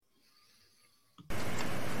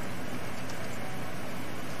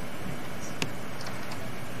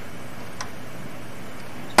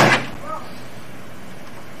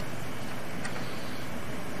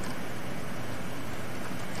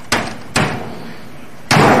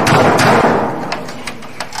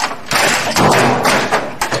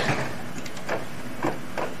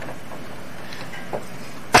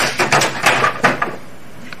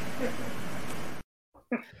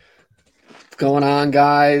going on,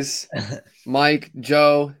 guys? Mike,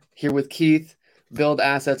 Joe, here with Keith, Build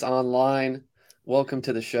Assets Online. Welcome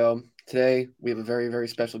to the show. Today, we have a very, very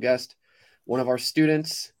special guest, one of our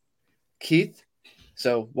students, Keith.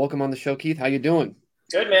 So welcome on the show, Keith. How you doing?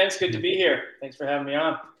 Good, man. It's good to be here. Thanks for having me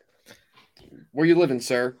on. Where you living,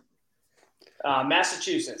 sir?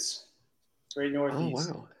 Massachusetts. Great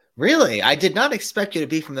Northeast. Oh, wow. Really? I did not expect you to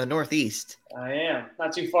be from the Northeast. I am.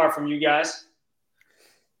 Not too far from you guys.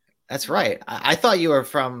 That's right. I thought you were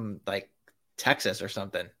from like Texas or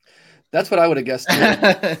something. That's what I would have guessed too.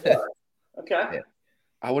 Okay. Yeah.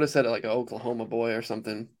 I would have said like an Oklahoma boy or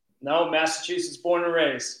something. No, Massachusetts, born and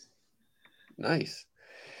raised. Nice.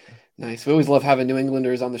 Nice. We always love having New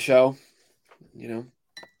Englanders on the show. You know,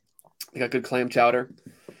 they got good clam chowder.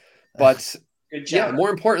 But Good job. yeah,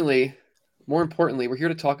 more importantly, we're here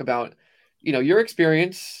to talk about, your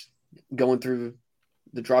experience going through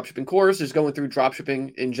the dropshipping course, just going through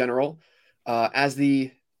dropshipping in general. As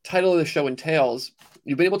the title of the show entails,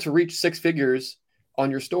 you've been able to reach six figures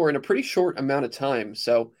on your store in a pretty short amount of time.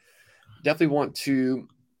 So definitely want to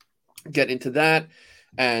get into that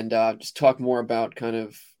and just talk more about kind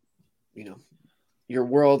of, your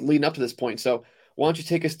world leading up to this point. So why don't you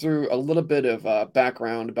take us through a little bit of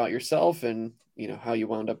background about yourself and, how you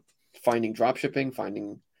wound up finding dropshipping,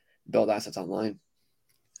 finding Build Assets Online.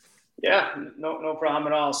 Yeah, no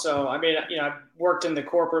problem at all. So, I've worked in the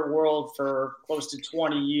corporate world for close to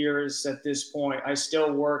 20 years at this point. I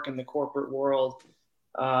still work in the corporate world.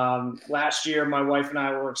 Last year, my wife and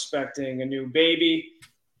I were expecting a new baby,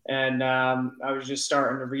 and I was just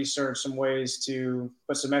starting to research some ways to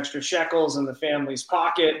put some extra shekels in the family's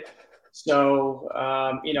pocket. So,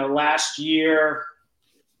 last year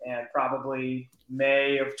and probably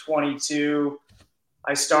May of 22,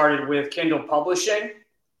 I started with Kindle publishing.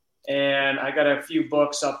 And I got a few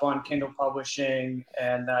books up on Kindle publishing,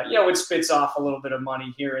 and it spits off a little bit of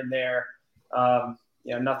money here and there.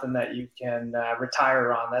 Nothing that you can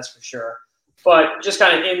retire on, that's for sure. But just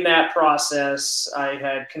kind of in that process, I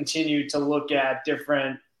had continued to look at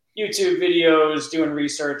different YouTube videos, doing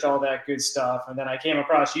research, all that good stuff. And then I came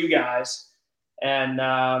across you guys, and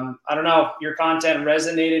I don't know, your content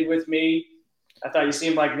resonated with me. I thought you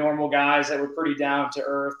seemed like normal guys that were pretty down to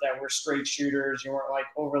earth, that were straight shooters. You weren't like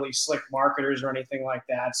overly slick marketers or anything like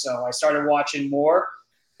that. So I started watching more.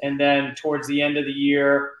 And then towards the end of the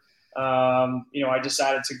year, I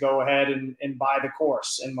decided to go ahead and buy the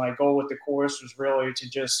course. And my goal with the course was really to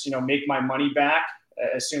just, make my money back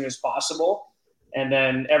as soon as possible. And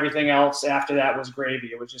then everything else after that was gravy.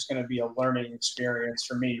 It was just going to be a learning experience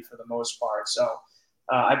for me for the most part. So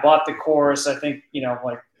I bought the course, I think,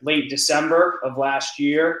 like late December of last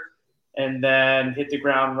year, and then hit the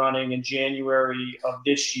ground running in January of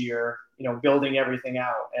this year, building everything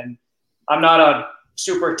out. And I'm not a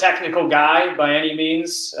super technical guy by any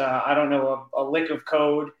means. I don't know a lick of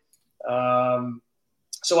code.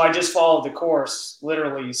 So I just followed the course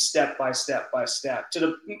literally step by step,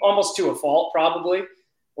 almost to a fault probably,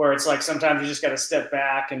 where it's like sometimes you just got to step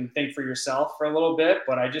back and think for yourself for a little bit.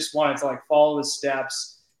 But I just wanted to follow the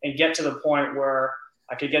steps and get to the point where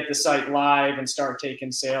I could get the site live and start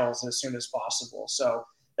taking sales as soon as possible. So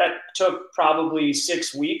that took probably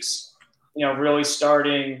 6 weeks, really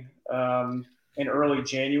starting in early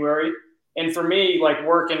January. And for me,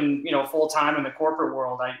 working, full time in the corporate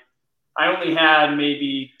world, I only had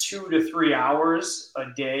maybe 2 to 3 hours a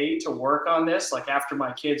day to work on this, after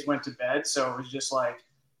my kids went to bed. So it was just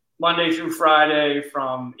Monday through Friday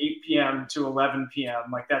from 8 p.m. to 11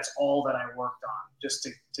 p.m. That's all that I worked on just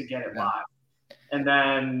to get it live. And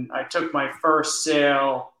then I took my first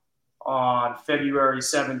sale on February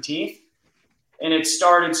 17th, and it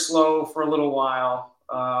started slow for a little while.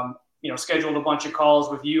 Scheduled a bunch of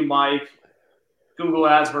calls with you, Mike. Google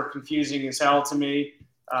ads were confusing as hell to me.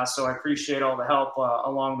 So I appreciate all the help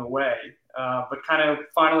along the way, but kind of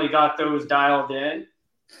finally got those dialed in.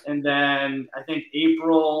 And then I think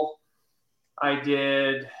April I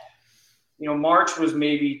did, March was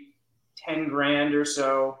maybe 10 grand or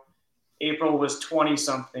so. April was 20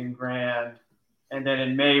 something grand. And then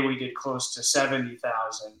in May we did close to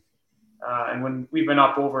 70,000. And when we've been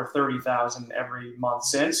up over 30,000 every month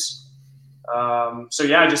since. So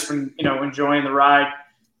yeah, just been, enjoying the ride,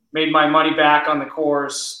 made my money back on the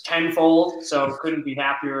course tenfold. So couldn't be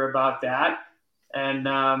happier about that. And,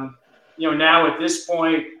 now at this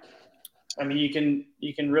point, you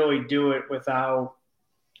can really do it without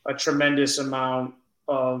a tremendous amount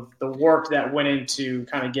of the work that went into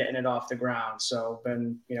kind of getting it off the ground. So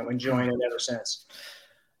been, enjoying it ever since.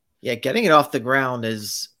 Yeah. Getting it off the ground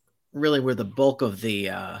is really where the bulk of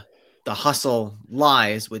the hustle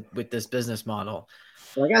lies with this business model.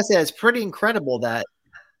 Well, I gotta say, it's pretty incredible that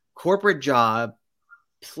corporate job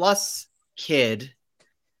plus kid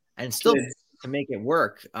and still to make it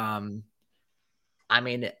work. I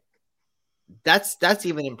mean, that's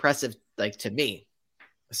even impressive, like, to me.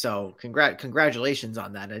 So congratulations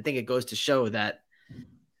on that. I think it goes to show that,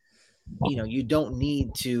 you don't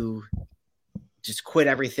need to just quit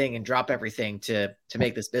everything and drop everything to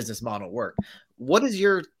make this business model work. What is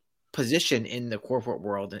your position in the corporate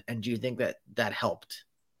world, and do you think that helped?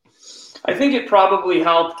 I think it probably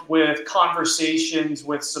helped with conversations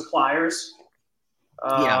with suppliers.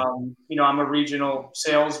 I'm a regional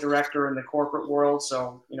sales director in the corporate world,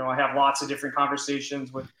 so I have lots of different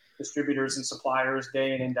conversations with distributors and suppliers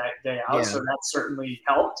day in and day out. Yeah. So that certainly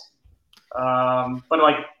helped, but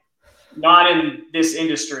like not in this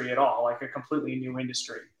industry at all, like a completely new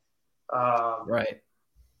industry. Right.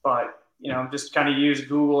 But just kind of use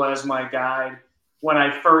Google as my guide. When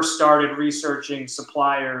I first started researching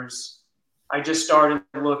suppliers, I just started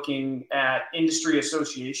looking at industry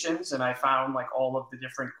associations, and I found like all of the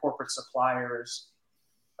different corporate suppliers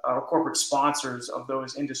or corporate sponsors of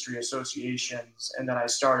those industry associations. And then I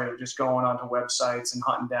started just going onto websites and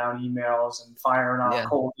hunting down emails and firing off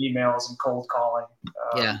cold emails and cold calling.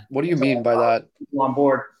 What do you mean by that? On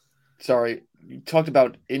board. Sorry, you talked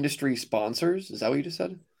about industry sponsors. Is that what you just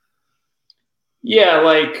said? Yeah,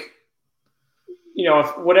 like,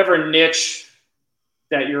 if whatever niche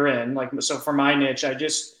that you're in, like, so for my niche, I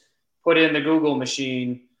just put in the Google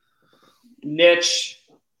machine niche,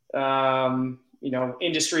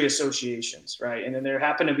 industry associations, right? And then there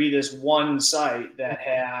happened to be this one site that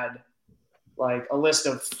had like a list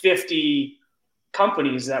of 50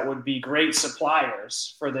 companies that would be great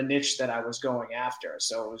suppliers for the niche that I was going after.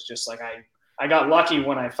 So it was just like, I got lucky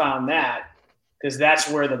when I found that, because that's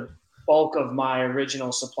where the bulk of my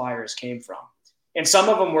original suppliers came from. And some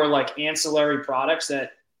of them were like ancillary products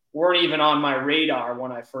that weren't even on my radar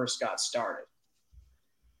when I first got started.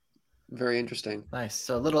 Very interesting. Nice.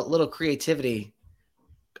 So a little creativity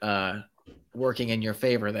working in your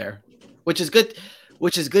favor there, which is good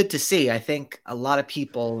to see. I think a lot of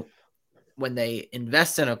people, when they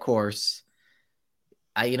invest in a course,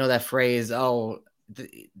 that phrase,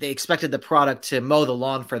 they expected the product to mow the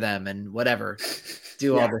lawn for them and whatever,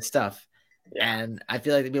 do all this stuff. Yeah. And I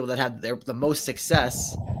feel like the people that have the most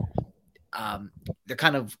success, they're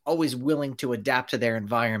kind of always willing to adapt to their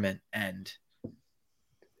environment and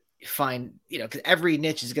find, because every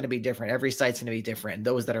niche is going to be different. Every site's going to be different. And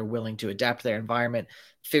those that are willing to adapt to their environment,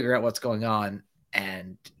 figure out what's going on,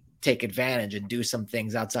 and take advantage and do some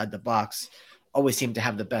things outside the box always seem to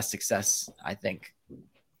have the best success, I think.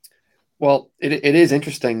 Well, it is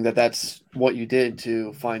interesting that that's what you did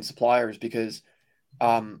to find suppliers, because,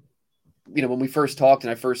 when we first talked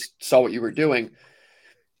and I first saw what you were doing,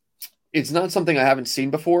 it's not something I haven't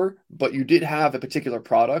seen before, but you did have a particular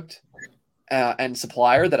product and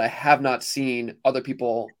supplier that I have not seen other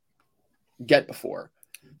people get before.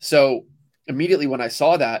 So immediately when I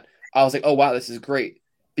saw that, I was like, oh, wow, this is great,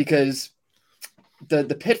 because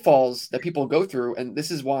the pitfalls that people go through, and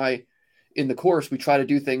this is why in the course we try to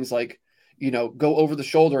do things like, go over the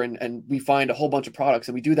shoulder and we find a whole bunch of products,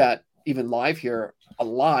 and we do that even live here a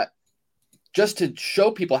lot, just to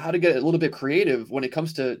show people how to get a little bit creative when it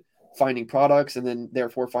comes to finding products and then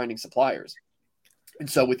therefore finding suppliers. And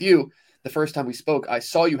so with you, the first time we spoke, I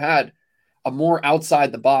saw you had a more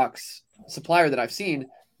outside the box supplier that I've seen.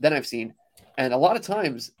 And a lot of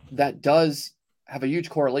times that does have a huge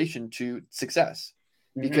correlation to success,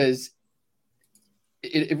 because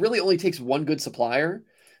it really only takes one good supplier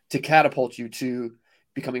to catapult you to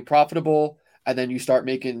becoming profitable. And then you start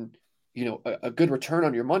making, a good return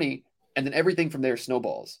on your money. And then everything from there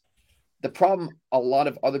snowballs. The problem a lot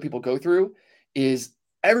of other people go through is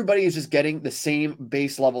everybody is just getting the same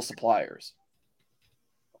base level suppliers.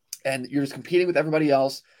 And you're just competing with everybody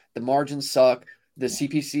else. The margins suck. The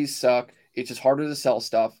CPCs suck. It's just harder to sell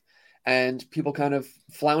stuff. And people kind of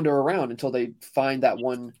flounder around until they find that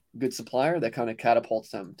one good supplier that kind of catapults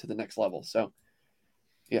them to the next level. So,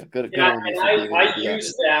 yeah, good. Yeah, and I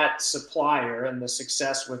use that supplier and the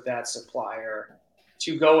success with that supplier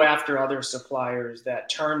to go after other suppliers that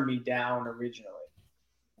turned me down originally.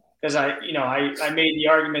 Because I made the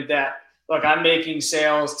argument that, look, I'm making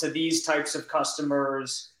sales to these types of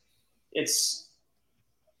customers. It's,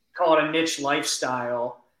 call it a niche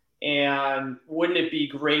lifestyle. And wouldn't it be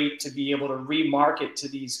great to be able to remarket to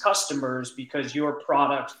these customers because your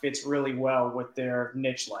product fits really well with their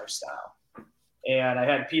niche lifestyle? And I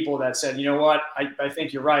had people that said, you know what, I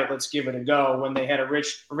think you're right, let's give it a go, when they had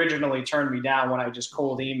originally turned me down when I just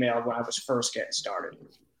cold emailed when I was first getting started.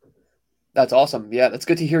 That's awesome. Yeah, that's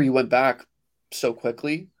good to hear you went back so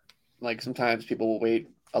quickly. Like sometimes people will wait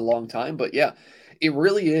a long time, but yeah, it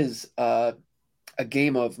really is a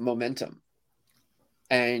game of momentum,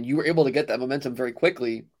 and you were able to get that momentum very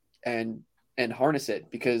quickly and harness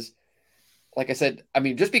it because, like I said, I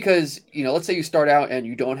mean, just because let's say you start out and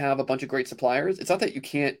you don't have a bunch of great suppliers, it's not that you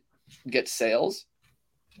can't get sales.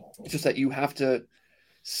 It's just that you have to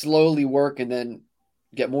slowly work and then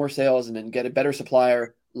get more sales and then get a better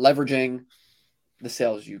supplier, leveraging the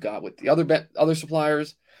sales you got with the other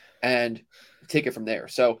suppliers and take it from there.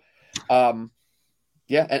 So,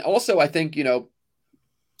 yeah. And also I think,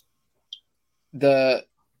 the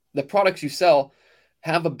products you sell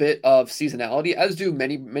have a bit of seasonality, as do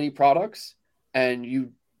many, many products. And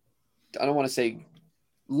I don't want to say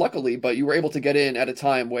luckily, but you were able to get in at a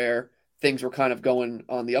time where things were kind of going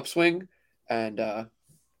on the upswing and,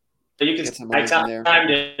 you can, I timed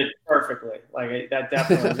it perfectly. Like that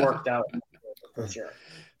definitely worked out for sure.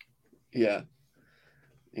 Yeah.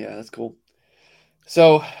 Yeah, that's cool.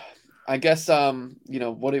 So I guess,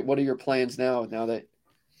 what are your plans now that,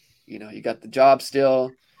 you got the job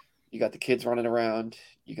still, you got the kids running around,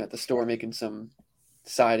 you got the store making some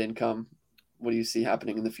side income. What do you see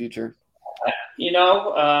happening in the future?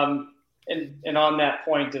 And on that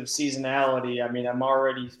point of seasonality, I mean, I'm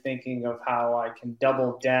already thinking of how I can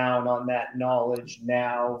double down on that knowledge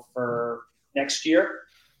now for next year,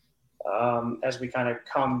 as we kind of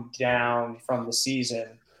come down from the season.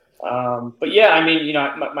 But yeah, I mean,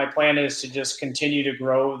 my plan is to just continue to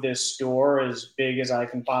grow this store as big as I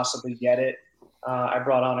can possibly get it. I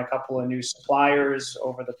brought on a couple of new suppliers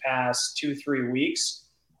over the past 2-3 weeks.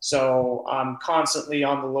 So I'm constantly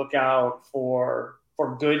on the lookout for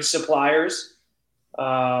good suppliers.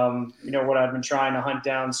 What I've been trying to hunt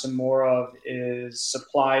down some more of is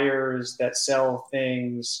suppliers that sell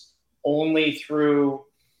things only through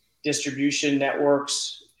distribution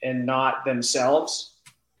networks and not themselves.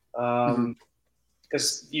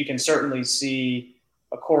 Because you can certainly see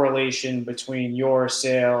a correlation between your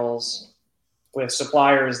sales with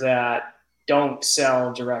suppliers that don't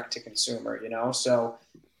sell direct to consumer, so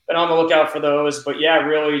been on the lookout for those. But yeah,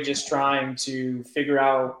 really just trying to figure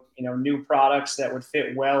out, new products that would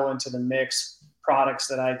fit well into the mix, products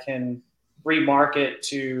that I can remarket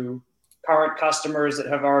to current customers that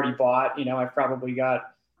have already bought. I've probably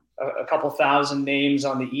got a couple thousand names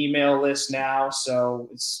on the email list now. So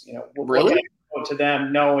it's, really go to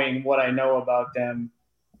them knowing what I know about them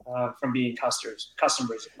from being customers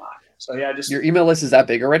of mine. So yeah, just your email list is that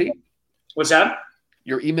big already? What's that?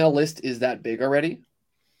 Your email list is that big already?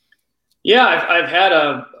 Yeah, I've had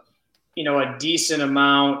a decent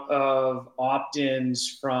amount of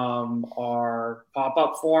opt-ins from our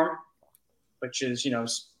pop-up form, which is,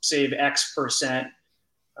 save X%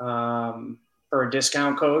 for a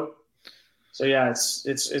discount code. So yeah,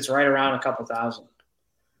 it's right around a couple thousand.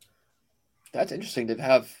 That's interesting to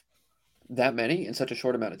have that many in such a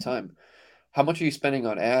short amount of time. How much are you spending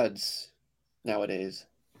on ads nowadays?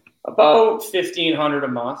 About $1,500 a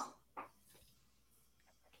month.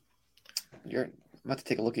 I'm about to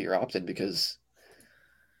take a look at your opt-in because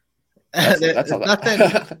there's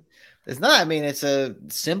nothing. There's not. I mean, it's a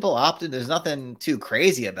simple opt-in. There's nothing too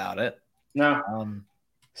crazy about it. No.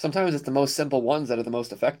 Sometimes it's the most simple ones that are the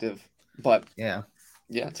most effective. But yeah,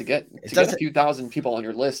 to get a few thousand people on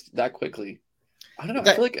your list that quickly, I don't know.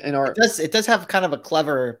 I feel like it does have kind of a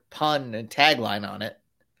clever pun and tagline on it.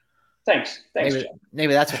 Thanks.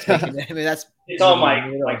 Maybe that's what's making it. Maybe that's it's all my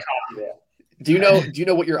copy there. Do you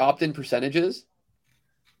know what your opt-in percentage is?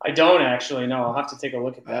 I don't actually know. I'll have to take a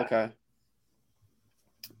look at that. Okay.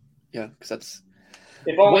 Yeah, because that's.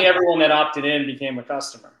 If only everyone that opted in became a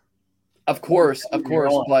customer. Of course,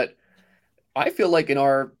 but I feel like in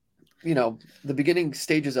our, the beginning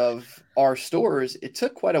stages of our stores, it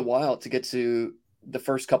took quite a while to get to the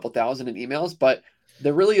first couple thousand in emails, but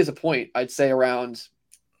there really is a point, I'd say around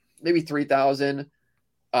maybe 3,000,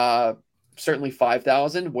 certainly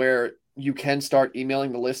 5,000, where you can start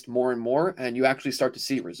emailing the list more and more, and you actually start to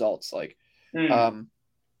see results. Like, now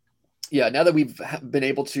that we've been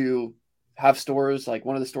able to have stores, like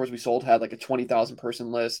one of the stores we sold had like a 20,000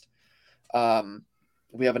 person list.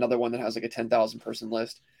 We have another one that has like a 10,000 person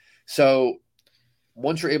list. So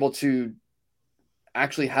once you're able to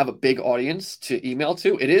actually have a big audience to email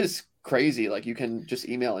to, it is crazy. Like you can just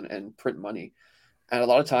email and print money. And a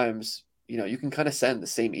lot of times, you can kind of send the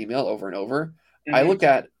same email over and over. Mm-hmm. I look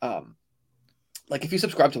at, like if you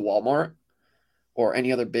subscribe to Walmart or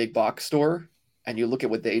any other big box store and you look at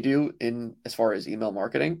what they do in as far as email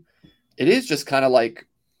marketing, it is just kind of like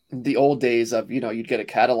the old days of, you'd get a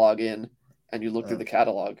catalog in and you look through the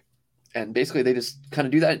catalog, and basically they just kind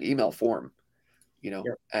of do that in email form, Yep.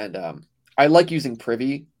 and I like using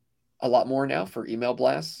Privy a lot more now for email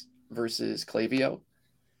blasts versus Klaviyo.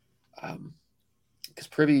 Because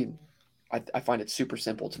Privy, I find it super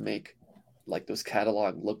simple to make like those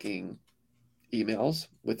catalog looking emails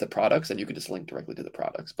with the products, and you can just link directly to the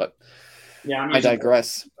products. But yeah, I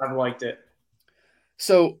digress. I've liked it.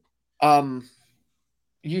 So,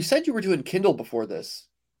 you said you were doing Kindle before this.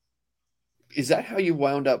 Is that how you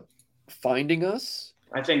wound up finding us?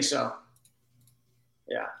 I think so.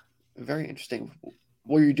 Yeah. Very interesting.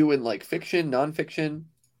 Were you doing like fiction, nonfiction?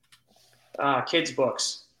 Kids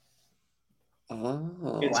books.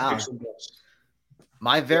 Oh, Kids wow. fiction books.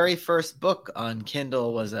 My very first book on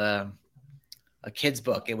Kindle was a kid's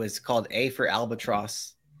book. It was called A for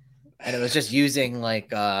Albatross, and it was just using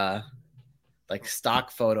like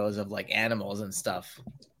stock photos of like animals and stuff,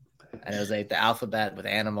 and it was like the alphabet with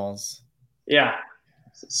animals. Yeah,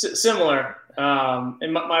 similar.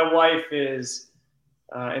 And my wife is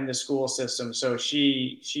in the school system, so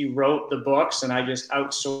she wrote the books, and I just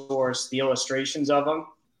outsourced the illustrations of them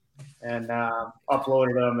and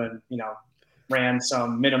uploaded them, and ran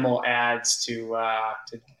some minimal ads to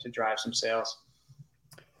drive some sales.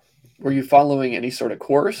 Were you following any sort of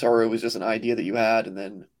course, or it was just an idea that you had and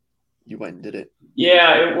then you went and did it?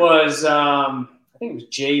 Yeah, it was. I think it was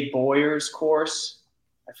Jay Boyer's course.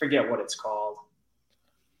 I forget what it's called.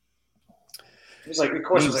 It was like the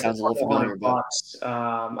course was like sounds a little familiar, $100.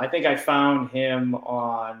 I think I found him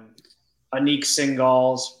on Anik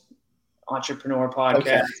Singh's entrepreneur podcast.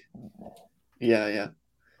 Okay. Yeah.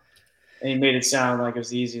 And he made it sound like it was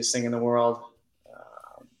the easiest thing in the world.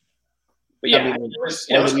 But yeah, I mean, it was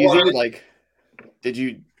easy. Like, did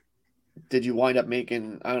you wind up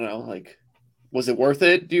making? I don't know. Like, was it worth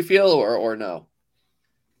it? Do you feel, or no?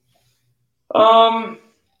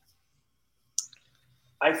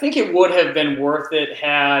 I think it would have been worth it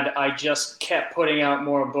had I just kept putting out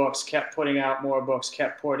more books, but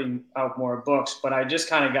I just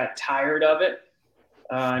kind of got tired of it.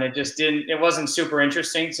 And it wasn't super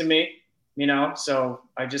interesting to me, so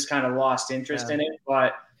I just kind of lost interest in it,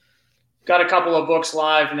 but got a couple of books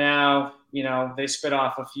live now. They spit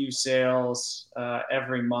off a few sales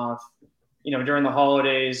every month. During the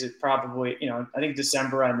holidays, it probably, I think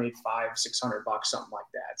December I made $500-600, something like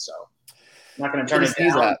that. So I'm not going to turn it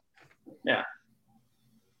down. At. Yeah.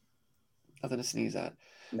 Nothing to sneeze at.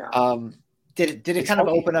 No. Did it kind of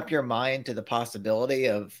open up your mind to the possibility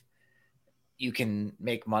of you can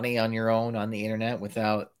make money on your own on the internet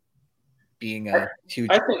without being a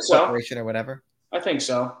huge corporation or whatever? I think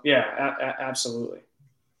so. Yeah, absolutely.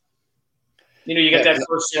 You get that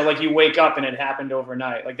first sale, like you wake up and it happened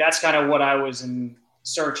overnight. Like that's kind of what I was in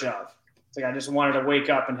search of. It's like I just wanted to wake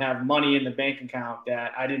up and have money in the bank account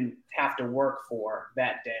that I didn't have to work for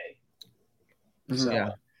that day. So,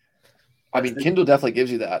 yeah. I mean, Kindle definitely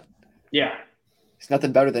gives you that. Yeah. It's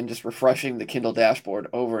nothing better than just refreshing the Kindle dashboard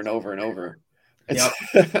over and over and over. Yep.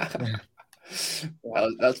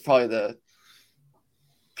 That's probably the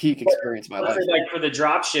peak experience of my life. Like for the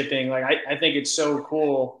drop shipping, like I think it's so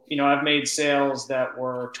cool. I've made sales that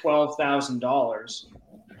were $12,000,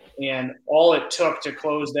 and all it took to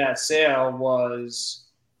close that sale was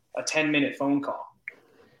a 10-minute phone call.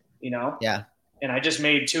 Yeah. And I just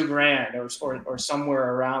made $2,000 or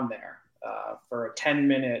somewhere around there for a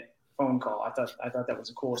 10-minute phone call. I thought that was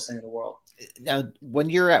the coolest thing in the world. Now, when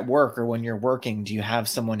you're at work or when you're working, do you have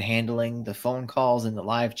someone handling the phone calls and the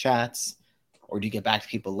live chats? Or do you get back to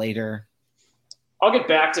people later? I'll get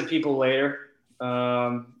back to people later.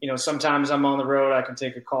 Sometimes I'm on the road. I can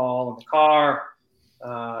take a call in the car.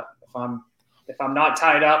 If I'm not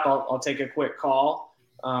tied up, I'll take a quick call.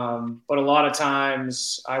 But a lot of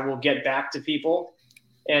times I will get back to people,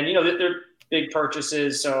 and they're big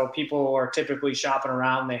purchases, so people are typically shopping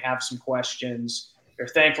around. They have some questions. They're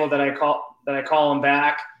thankful that I call them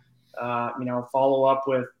back. Follow up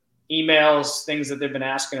with emails, things that they've been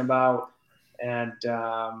asking about. And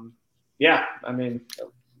a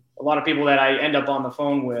lot of people that I end up on the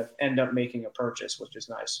phone with end up making a purchase, which is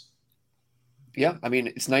nice. Yeah. I mean,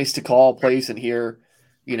 it's nice to call a place and hear,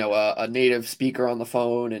 a native speaker on the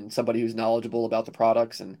phone and somebody who's knowledgeable about the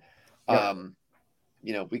products. And,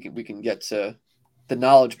 we can get to the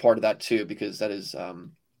knowledge part of that too, because that is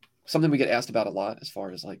something we get asked about a lot as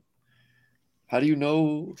far as like, how do you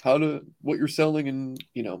know what you're selling and,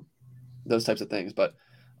 those types of things. But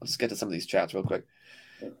let's get to some of these chats real quick.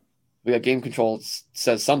 We got Game Control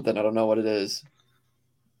says something. I don't know what it is.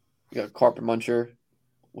 We got Carpet Muncher.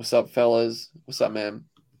 What's up, fellas? What's up, man?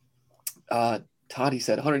 Toddy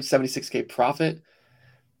said 176K profit.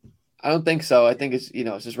 I don't think so. I think it's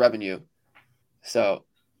it's just revenue. So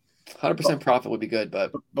 100% profit would be good,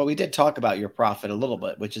 but we did talk about your profit a little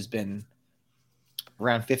bit, which has been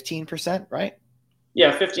around 15%, right?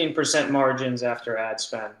 Yeah, 15% margins after ad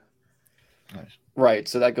spend. Right.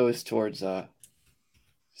 So that goes towards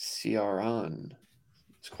CRON's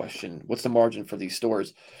question. What's the margin for these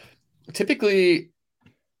stores? Typically,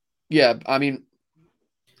 yeah, I mean,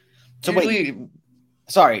 so usually, wait,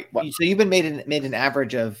 sorry. what? So you've been made an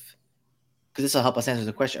average of, because this will help us answer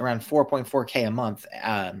the question, around 4.4K a month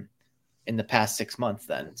in the past 6 months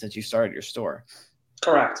then, since you started your store.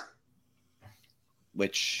 Correct.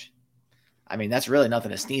 Which, I mean, that's really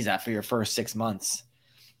nothing to sneeze at for your first 6 months,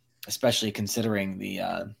 especially considering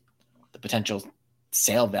the potential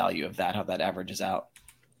sale value of that, how that averages out.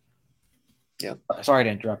 Yeah. Sorry to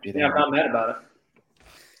interrupt you there. Yeah, I'm not mad about it.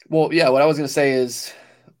 Well, yeah, what I was going to say is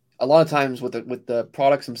a lot of times with the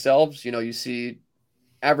products themselves, you know, you see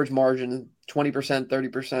average margin 20%,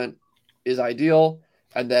 30% is ideal.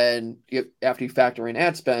 And then after you factor in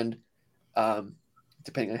ad spend,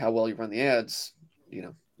 depending on how well you run the ads, you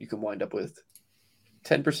know, you can wind up with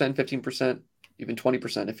 10%, 15%, even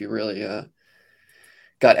 20% if you really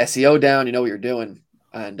got SEO down, you know what you're doing.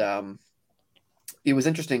 And it was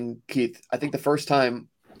interesting, Keith. I think the first time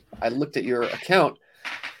I looked at your account,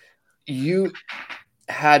 you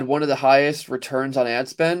had one of the highest returns on ad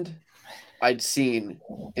spend I'd seen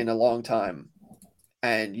in a long time.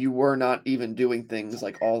 And you were not even doing things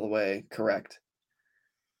like all the way correct.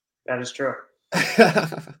 That is true.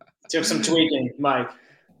 Took some tweaking, Mike.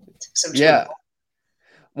 Yeah.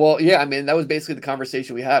 Well, yeah, I mean, that was basically the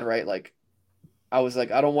conversation we had, right? Like, I was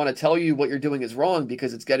like, I don't want to tell you what you're doing is wrong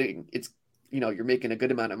because you're making a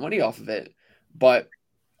good amount of money off of it. But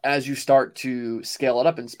as you start to scale it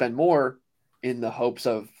up and spend more in the hopes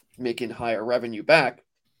of making higher revenue back,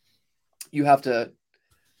 you have to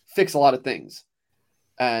fix a lot of things.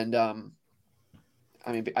 And I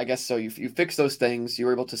mean, I guess so. You fix those things, you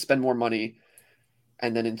were able to spend more money,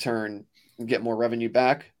 and then in turn get more revenue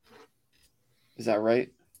back. Is that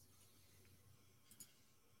right?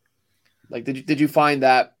 Like, did you find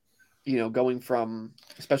that, you know, going from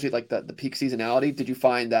especially like the peak seasonality, did you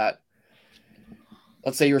find that,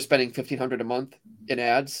 let's say you were spending $1,500 a month in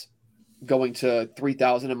ads, going to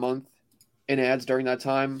 $3,000 a month in ads during that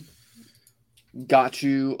time got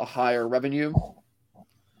you a higher revenue?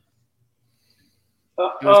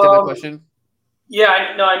 You understand that question? Yeah,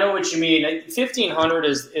 I know what you mean. 1,500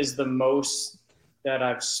 is the most that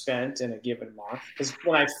I've spent in a given month. Because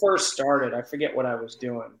when I first started, I forget what I was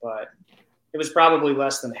doing, but it was probably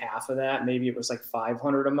less than half of that. Maybe it was like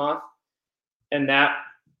 500 a month, and that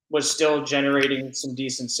was still generating some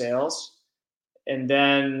decent sales. And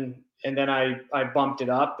then I bumped it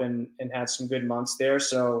up and had some good months there.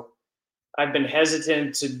 So I've been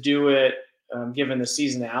hesitant to do it given the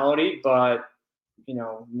seasonality, but you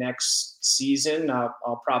know, next season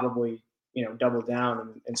I'll probably, you know, double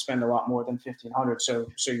down and spend a lot more than 1,500. So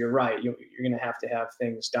you're right. You're going to have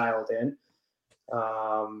things dialed in.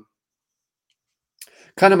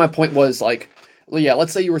 Kind of my point was like, well, yeah,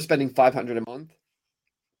 let's say you were spending 500 a month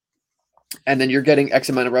and then you're getting X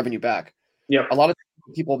amount of revenue back. Yeah. A lot of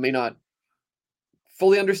people may not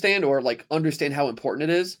fully understand or like understand how important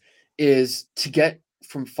it is to get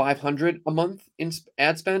from 500 a month in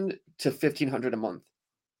ad spend to 1,500 a month,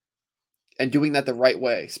 and doing that the right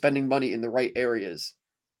way, spending money in the right areas.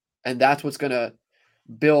 And that's what's going to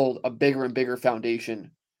build a bigger and bigger foundation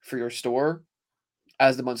for your store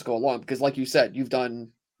as the months go along. Because like you said, you've done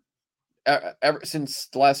ever since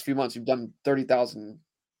the last few months, you've done 30,000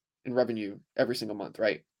 in revenue every single month,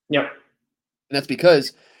 right? Yep. And that's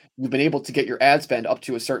because you've been able to get your ad spend up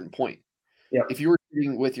to a certain point. Yep. If you were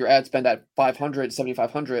shooting with your ad spend at 500,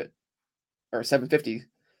 7,500 or 750,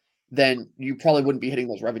 then you probably wouldn't be hitting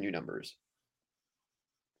those revenue numbers.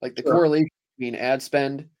 Like the correlation between ad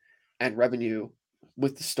spend and revenue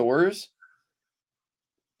with the stores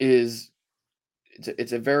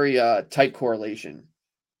it's a very tight correlation.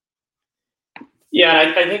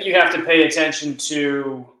 Yeah, I think you have to pay attention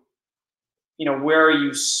to, you know, where are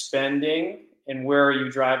you spending and where are you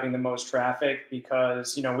driving the most traffic?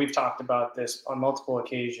 Because, you know, we've talked about this on multiple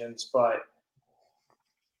occasions, but,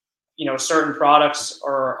 you know, certain products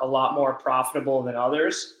are a lot more profitable than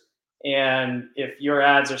others. And if your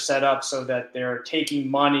ads are set up so that they're taking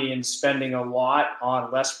money and spending a lot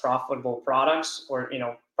on less profitable products, or, you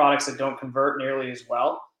know, products that don't convert nearly as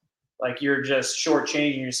well, like you're just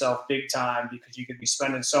shortchanging yourself big time, because you could be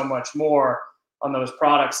spending so much more on those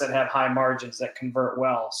products that have high margins that convert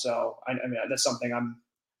well. So I mean, that's something I'm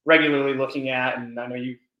regularly looking at, and I know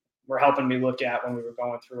you were helping me look at when we were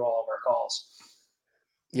going through all of our calls.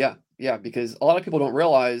 Yeah, because a lot of people don't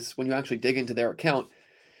realize when you actually dig into their account,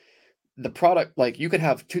 the product, like you could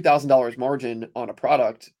have $2,000 margin on a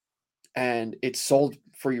product and it's sold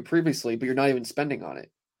for you previously, but you're not even spending on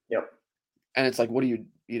it. Yep. And it's like, what do you,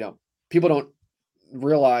 people don't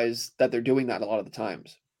realize that they're doing that a lot of the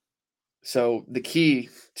times. So the key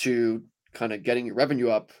to kind of getting your revenue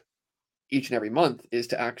up each and every month is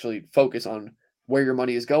to actually focus on where your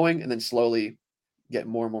money is going and then slowly get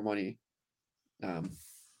more and more money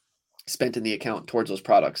spent in the account towards those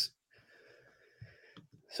products.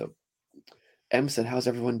 So M said, how's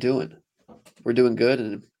everyone doing? We're doing good.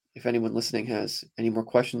 And if anyone listening has any more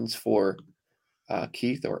questions for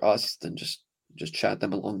Keith or us, then just chat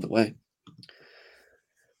them along the way.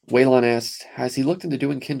 Waylon asks, has he looked into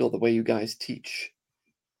doing Kindle the way you guys teach?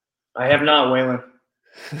 I have not, Waylon.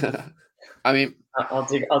 I mean, I'll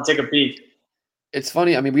take a peek. It's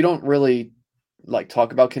funny. I mean, we don't really like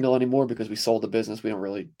talk about Kindle anymore because we sold the business. We don't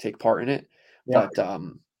really take part in it. Yeah. But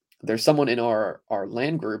there's someone in our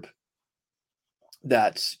land group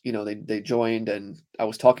that, they joined, and I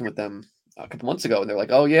was talking with them a couple months ago, and they're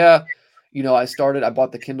like, oh yeah, I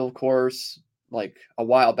bought the Kindle course like a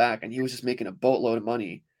while back, and he was just making a boatload of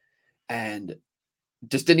money and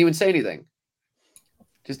just didn't even say anything.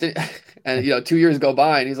 Just didn't, and 2 years go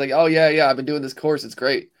by and he's like, oh yeah, I've been doing this course. It's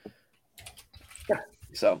great.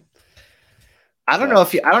 So I don't know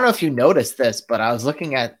if you noticed this, but I was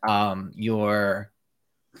looking at your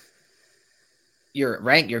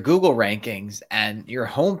Google rankings, and your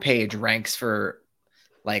homepage ranks for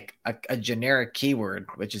like a generic keyword,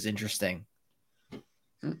 which is interesting.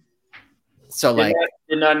 So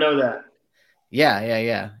did not know that.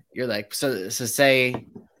 Yeah. You're like, so say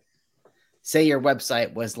your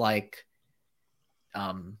website was like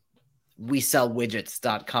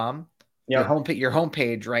WeSellWidgets.com. Yep. Your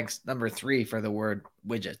homepage ranks number 3 for the word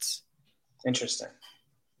widgets. Interesting.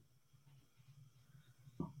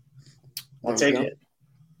 I'll take it.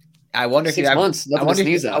 I wonder if 6 months. I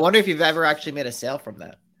wonder if you've ever actually made a sale from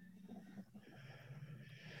that.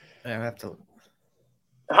 I have to.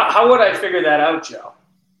 How would I figure that out, Joe?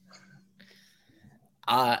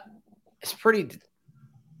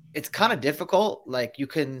 It's kind of difficult. Like you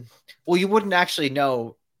wouldn't actually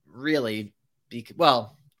know really.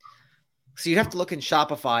 So you'd have to look in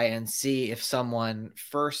Shopify and see if someone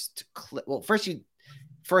first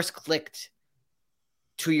clicked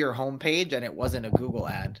to your homepage and it wasn't a Google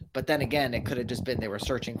ad. But then again, it could have just been they were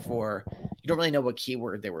searching for. You don't really know what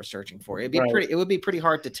keyword they were searching for. It would be pretty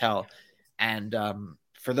hard to tell. And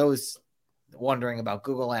for those wondering about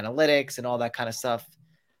Google Analytics and all that kind of stuff,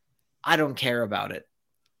 I don't care about it.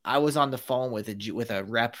 I was on the phone with a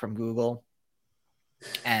rep from Google,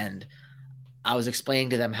 and I was explaining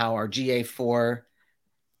to them how our GA4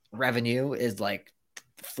 revenue is like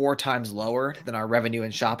 4 times lower than our revenue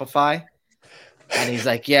in Shopify. And he's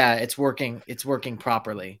like, yeah, it's working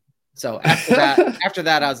properly. So after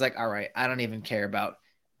that, I was like, all right, I don't even care about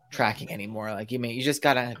tracking anymore. Like, you just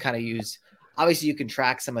gotta kind of use, obviously you can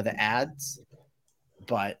track some of the ads,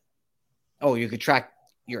 but you could track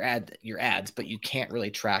your ads, but you can't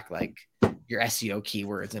really track like your SEO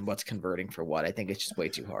keywords and what's converting for what. I think it's just way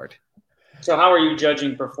too hard. So how are you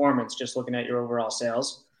judging performance? Just looking at your overall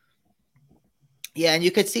sales? Yeah, and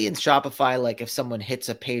you could see in Shopify, like if someone hits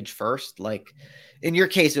a page first, like in your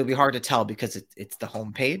case, it would be hard to tell because it's the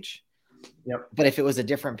home page. Yep. But if it was a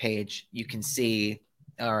different page, you can see,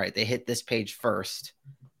 all right, they hit this page first,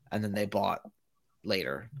 and then they bought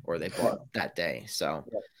later, or they bought that day. So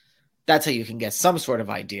that's how you can get some sort of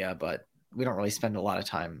idea, but we don't really spend a lot of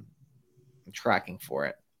time tracking for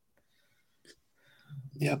it.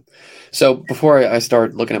 Yeah. So before I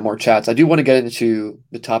start looking at more chats, I do want to get into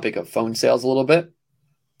the topic of phone sales a little bit.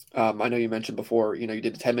 I know you mentioned before, you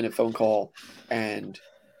did a 10-minute phone call and,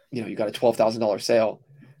 you got a $12,000 sale.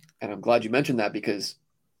 And I'm glad you mentioned that because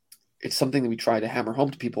it's something that we try to hammer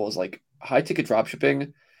home to people is like high ticket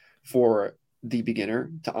dropshipping for the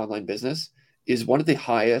beginner to online business is one of the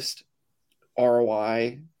highest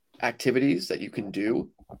ROI activities that you can do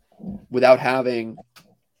without having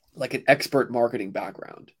like an expert marketing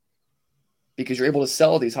background, because you're able to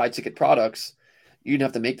sell these high ticket products. You don't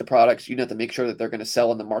have to make the products. You don't have to make sure that they're going to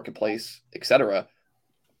sell in the marketplace, etc.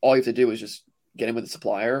 All you have to do is just get in with the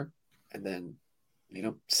supplier and then,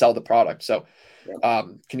 sell the product. So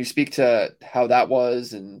can you speak to how that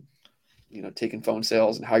was and, taking phone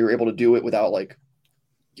sales and how you're able to do it without like,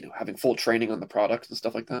 having full training on the products and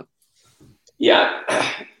stuff like that? Yeah.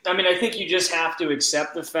 I mean, I think you just have to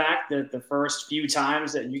accept the fact that the first few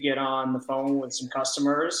times that you get on the phone with some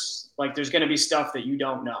customers, like there's going to be stuff that you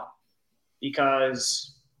don't know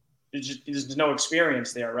because there's no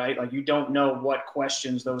experience there, right? Like you don't know what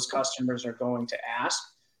questions those customers are going to ask.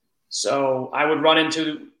 So I would run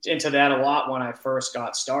into that a lot when I first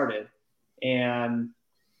got started. And,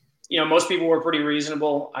 most people were pretty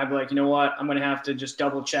reasonable. I'd be like, you know what, I'm going to have to just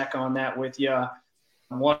double check on that with you.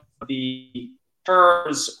 One of the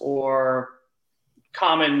terms or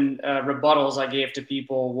common rebuttals I gave to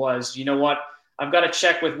people was, you know what, I've got to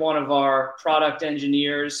check with one of our product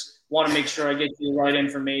engineers, want to make sure I get you the right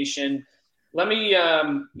information. Let me,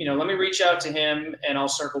 let me reach out to him and I'll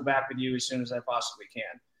circle back with you as soon as I possibly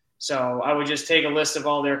can. So I would just take a list of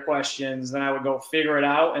all their questions, then I would go figure it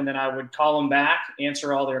out, and then I would call them back,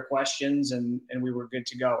 answer all their questions, and we were good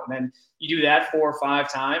to go. And then you do that 4 or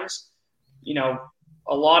 5 times,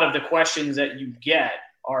 a lot of the questions that you get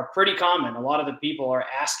are pretty common. A lot of the people are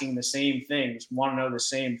asking the same things, want to know the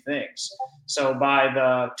same things. So by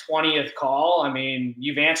the 20th call, I mean,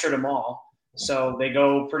 you've answered them all. So they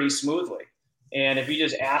go pretty smoothly. And if you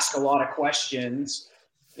just ask a lot of questions,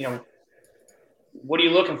 what are you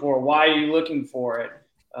looking for? Why are you looking for it?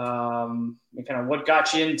 Kind of what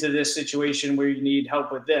got you into this situation where you need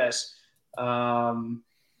help with this?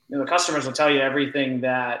 The customers will tell you everything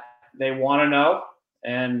that they want to know,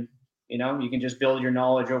 and you can just build your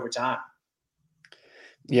knowledge over time.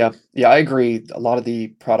 Yeah, I agree. A lot of the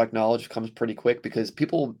product knowledge comes pretty quick because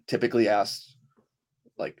people typically ask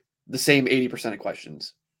like the same 80% of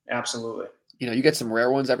questions. Absolutely. You get some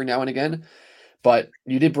rare ones every now and again, but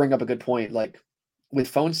you did bring up a good point. Like with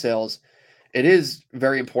phone sales, it is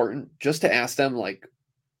very important just to ask them like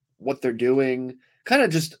what they're doing, kind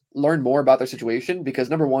of just learn more about their situation, because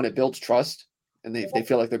number one, it builds trust and they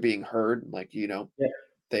feel like they're being heard, like, Yeah.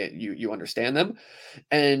 you understand them.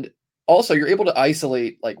 And also you're able to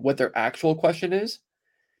isolate like what their actual question is,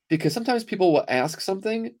 because sometimes people will ask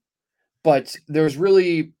something, but there's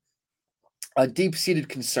really a deep-seated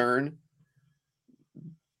concern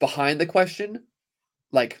behind the question.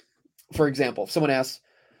 Like, for example, if someone asks,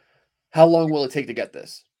 how long will it take to get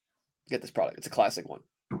this product? It's a classic one.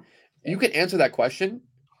 You can answer that question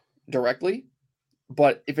directly,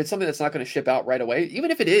 but if it's something that's not going to ship out right away,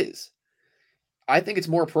 even if it is, I think it's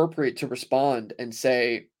more appropriate to respond and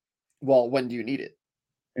say, well, when do you need it?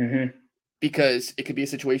 Mm-hmm. Because it could be a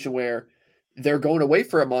situation where they're going away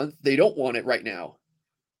for a month. They don't want it right now.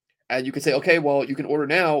 And you can say, okay, well, you can order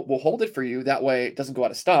now. We'll hold it for you. That way it doesn't go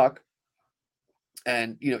out of stock.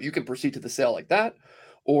 And, you can proceed to the sale like that.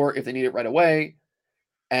 Or if they need it right away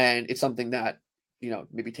and it's something that,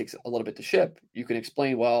 maybe takes a little bit to ship, you can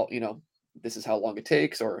explain, well, this is how long it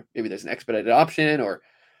takes, or maybe there's an expedited option, or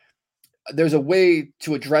there's a way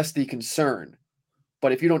to address the concern.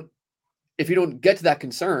 But if you don't get to that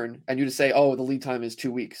concern and you just say, oh, the lead time is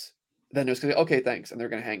 2 weeks, then it's going to say, okay, thanks. And they're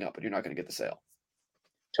going to hang up and you're not going to get the sale.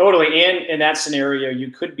 Totally. And in that scenario,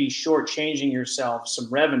 you could be shortchanging yourself some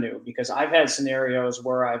revenue, because I've had scenarios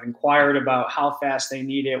where I've inquired about how fast they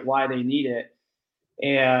need it, why they need it.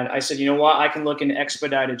 And I said, you know what, I can look into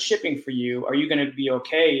expedited shipping for you. Are you going to be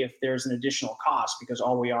okay if there's an additional cost? Because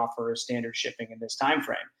all we offer is standard shipping in this time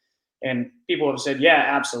frame. And people have said, yeah,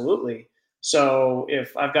 absolutely. So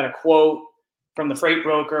if I've got a quote from the freight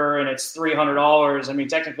broker and it's $300, I mean,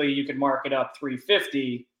 technically you could mark it up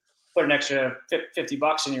 $350, put an extra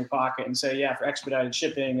 $50 in your pocket and say, yeah, for expedited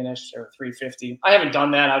shipping, an extra $350. I haven't done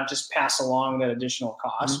that. I'd just pass along that additional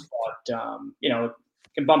cost, but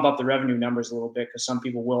it can bump up the revenue numbers a little bit because some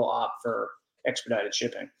people will opt for expedited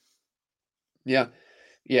shipping. Yeah.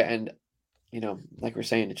 And, like we're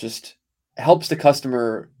saying, it just helps the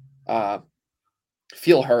customer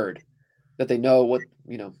feel heard, that they know what,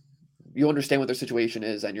 you understand what their situation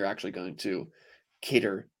is and you're actually going to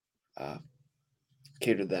cater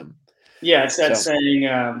them. Yeah, it's that saying,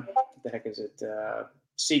 what the heck is it?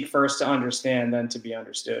 Seek first to understand, then to be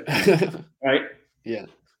understood. Right? Yeah.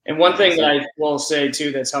 And one thing that I will say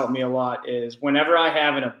too that's helped me a lot is whenever I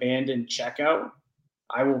have an abandoned checkout,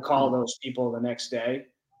 I will call those people the next day,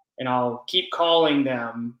 and I'll keep calling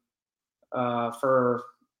them for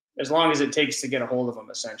as long as it takes to get a hold of them,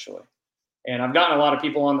 essentially. And I've gotten a lot of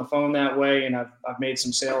people on the phone that way, and I've made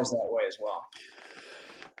some sales that way as well.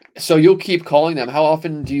 So you'll keep calling them. How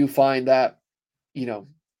often do you find that,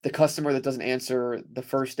 the customer that doesn't answer the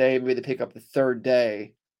first day, maybe they pick up the third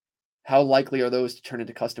day, how likely are those to turn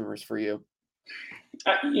into customers for you?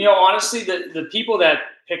 Honestly, the people that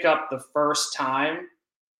pick up the first time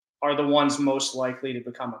are the ones most likely to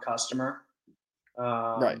become a customer.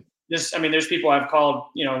 Right. There's people I've called,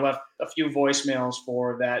 left a few voicemails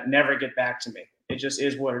for that never get back to me. It just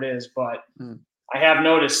is what it is. But I have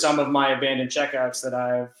noticed some of my abandoned checkouts that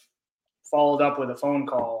I've followed up with a phone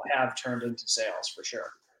call have turned into sales for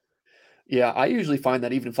sure. Yeah, I usually find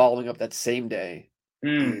that even following up that same day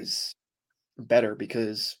is better,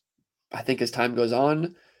 because I think as time goes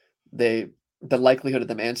on, the likelihood of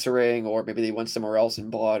them answering, or maybe they went somewhere else and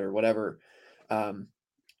bought or whatever,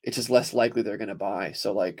 it's just less likely they're going to buy.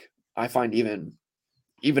 So like I find even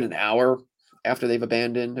an hour after they've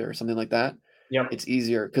abandoned or something like that, it's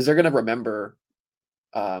easier because they're going to remember,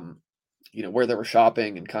 where they were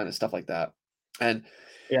shopping and kind of stuff like that. And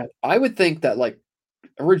I would think that like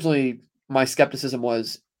originally my skepticism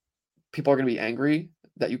was people are going to be angry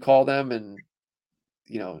that you call them and,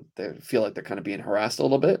 they feel like they're kind of being harassed a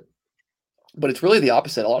little bit. But it's really the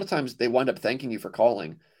opposite. A lot of times they wind up thanking you for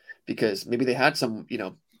calling because maybe they had some,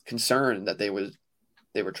 concern that they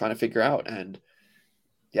were trying to figure out. And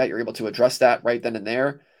yeah, you're able to address that right then and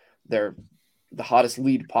there. They're the hottest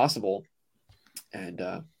lead possible. And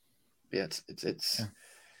it's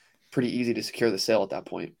pretty easy to secure the sale at that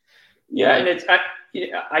point. Yeah, and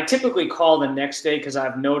I typically call the next day because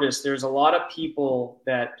I've noticed there's a lot of people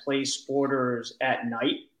that place orders at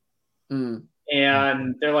night.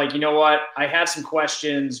 And they're like, you know what? I had some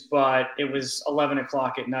questions, but it was 11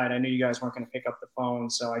 o'clock at night. I knew you guys weren't going to pick up the phone,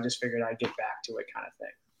 so I just figured I'd get back to it kind of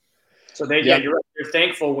thing. So you're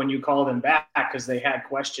thankful when you call them back because they had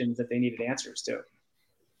questions that they needed answers to.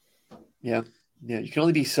 Yeah. Yeah. You can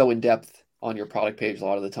only be so in depth on your product page a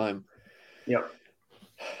lot of the time. Yep.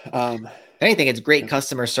 If anything, it's great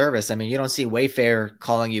customer service. I mean, you don't see Wayfair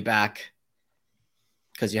calling you back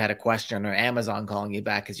because you had a question or Amazon calling you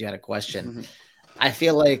back because you had a question. Mm-hmm. I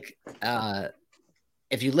feel like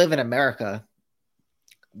if you live in America,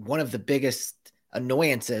 one of the biggest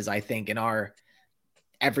annoyances, I think, in our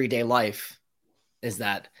everyday life is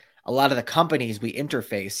that a lot of the companies we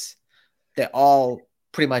interface, they all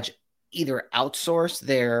pretty much either outsource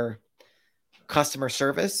their customer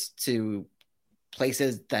service to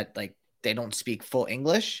places that like they don't speak full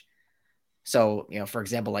English. So, for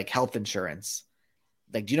example, like health insurance.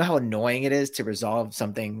 Like, do you know how annoying it is to resolve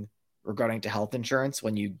something regarding to health insurance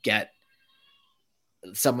when you get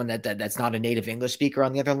someone that's not a native English speaker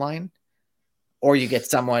on the other line? Or you get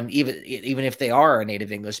someone, even if they are a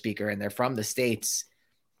native English speaker and they're from the States,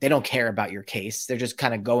 they don't care about your case. They're just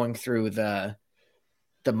kind of going through the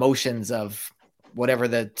motions of whatever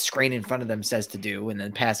the screen in front of them says to do and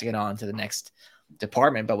then passing it on to the next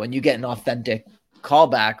department. But when you get an authentic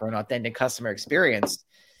callback or an authentic customer experience,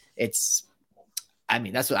 that's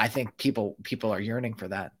what I think people are yearning for.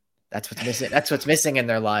 That's what's missing. That's what's missing in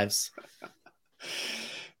their lives.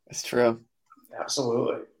 That's true.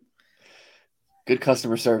 Absolutely. Good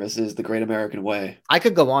customer service is the great American way. I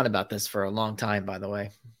could go on about this for a long time, by the way.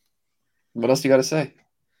 What else you got to say?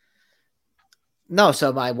 No,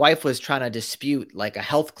 so my wife was trying to dispute like a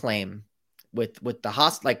health claim with the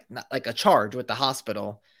hospital, like a charge with the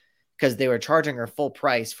hospital because they were charging her full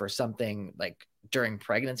price for something like during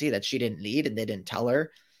pregnancy that she didn't need, and they didn't tell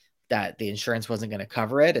her that the insurance wasn't going to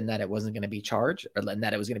cover it and that it wasn't going to be charged and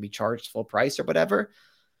that it was going to be charged full price or whatever.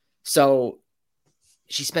 So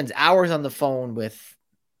she spends hours on the phone with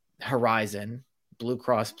Horizon, Blue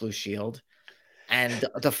Cross Blue Shield. And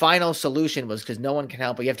the final solution was because no one can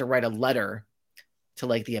help, but you have to write a letter to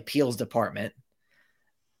like the appeals department,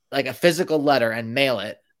 like a physical letter, and mail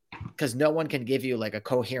it because no one can give you like a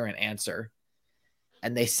coherent answer.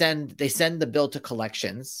 And they send the bill to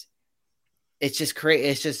collections. It's just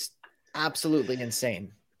it's just absolutely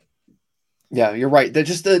insane. Yeah, you're right. They're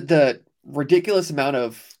just the ridiculous amount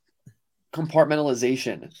of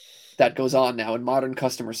compartmentalization that goes on now in modern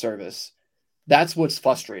customer service. That's what's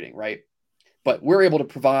frustrating, right? But we're able to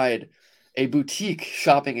provide a boutique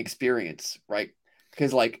shopping experience, right?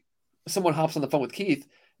 Because like someone hops on the phone with Keith,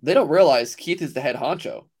 they don't realize Keith is the head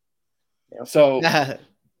honcho. Yep. So,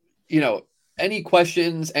 any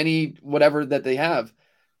questions, any whatever that they have,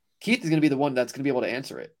 Keith is going to be the one that's going to be able to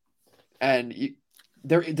answer it. And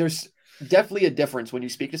there's definitely a difference when you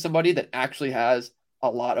speak to somebody that actually has a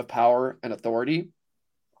lot of power and authority,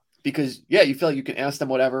 because you feel like you can ask them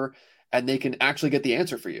whatever and they can actually get the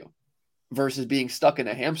answer for you versus being stuck in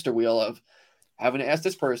a hamster wheel of having to ask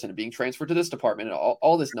this person and being transferred to this department and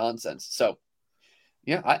all this nonsense. So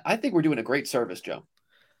I think we're doing a great service, Joe.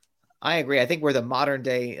 I agree. I think we're the modern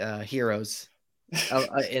day heroes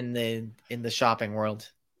in the shopping world.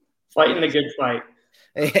 Fighting the good fight.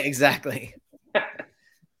 Exactly.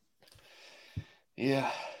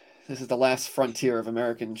 Yeah. This is the last frontier of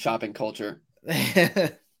American shopping culture.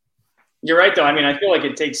 You're right, though. I mean, I feel like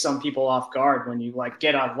it takes some people off guard when you like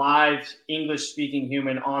get a live English-speaking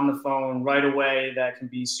human on the phone right away that can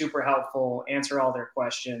be super helpful, answer all their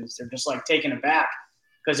questions. They're just like taken aback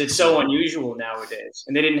because it's so unusual nowadays,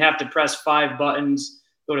 and they didn't have to press 5 buttons,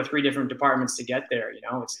 go to 3 different departments to get there.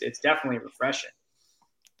 It's definitely refreshing.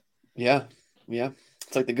 Yeah,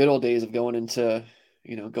 it's like the good old days of going into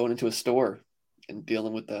a store and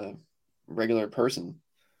dealing with the regular person.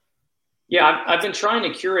 Yeah, I've been trying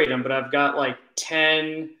to curate them, but I've got like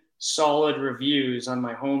 10 solid reviews on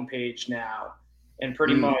my homepage now. And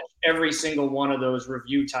pretty much every single one of those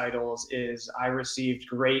review titles is I received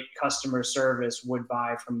great customer service, would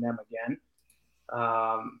buy from them again.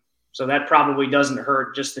 So that probably doesn't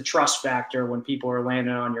hurt, just the trust factor when people are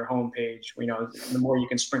landing on your homepage. The more you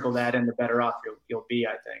can sprinkle that in, the better off you'll be,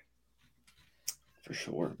 I think. For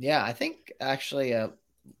sure. Yeah, I think actually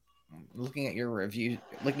looking at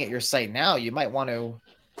your site now, you might want to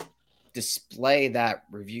display that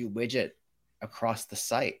review widget across the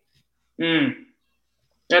site.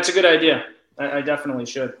 That's a good idea. I definitely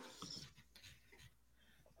should.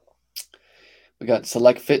 We got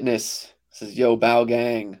Select Fitness. Says, yo, BAO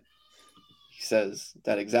gang. He says,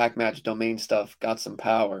 that exact match domain stuff got some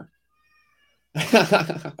power.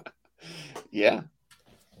 Yeah.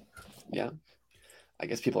 I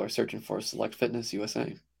guess people are searching for Select Fitness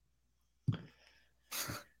USA.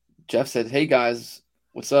 Jeff said, hey guys,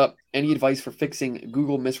 what's up? Any advice for fixing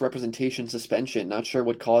Google misrepresentation suspension? Not sure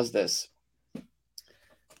what caused this.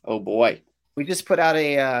 Oh boy. We just put out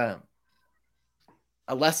a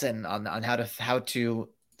lesson on how to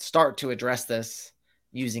start to address this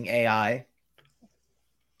using AI.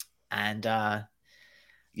 And I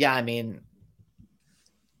mean,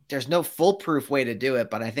 there's no foolproof way to do it,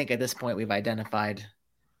 but I think at this point we've identified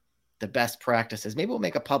the best practices. Maybe we'll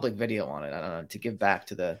make a public video on it. I don't know, to give back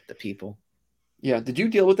to the people. Yeah. Did you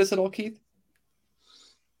deal with this at all, Keith?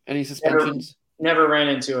 Any suspensions? Never ran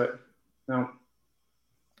into it. No.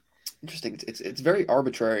 Interesting. It's very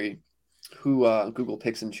arbitrary who Google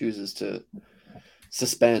picks and chooses to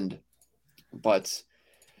suspend. But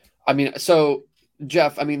I mean, so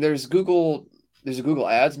Jeff, I mean, there's a Google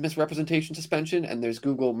Ads misrepresentation suspension, and there's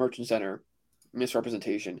Google Merchant Center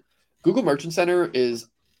misrepresentation. Google Merchant Center is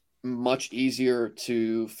much easier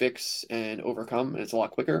to fix and overcome, and it's a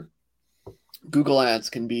lot quicker. Google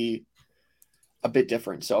Ads can be a bit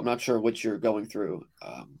different, so I'm not sure what you're going through.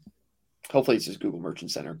 Hopefully it's just Google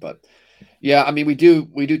Merchant Center, but yeah, I mean, we do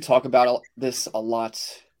talk about this a lot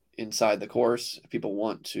inside the course. If people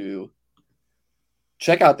want to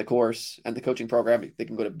check out the course and the coaching program, they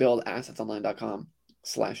can go to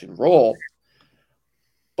buildassetsonline.com/enroll.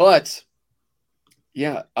 But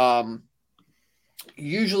yeah,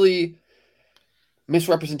 usually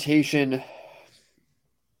misrepresentation,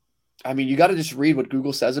 I mean, you got to just read what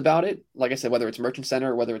Google says about it. Like I said, whether it's Merchant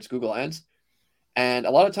Center or whether it's Google Ads. And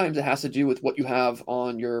a lot of times it has to do with what you have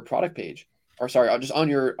on your product page, or sorry, just on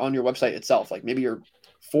your website itself. Like maybe your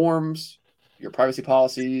forms, your privacy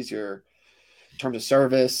policies, your terms of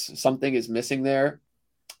service, something is missing there.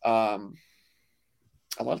 A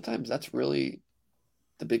lot of times that's really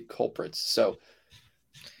the big culprits. So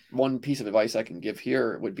one piece of advice I can give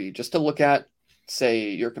here would be just to look at, say,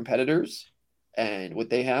 your competitors and what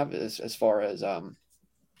they have as far as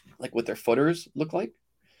like what their footers look like,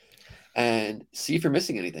 and see if you're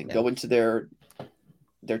missing anything. Yeah. Go into their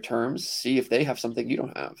terms, see if they have something you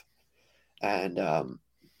don't have, and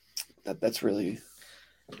that's really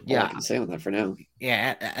all I can say on that for now.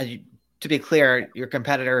 Yeah, to be clear, your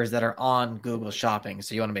competitors that are on Google Shopping,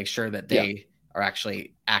 so you want to make sure that they are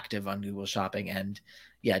actually active on Google Shopping, and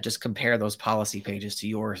just compare those policy pages to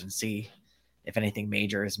yours and see if anything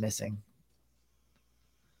major is missing.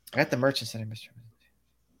 I got the Merchant Center, Mr.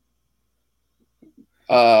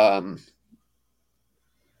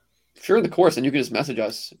 If you're in the course, then you can just message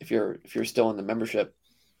us if you're still in the membership.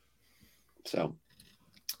 So,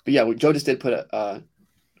 but yeah, Joe just did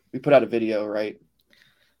we put out a video, right?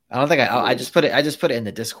 I don't think I just put it in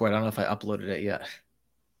the Discord. I don't know if I uploaded it yet.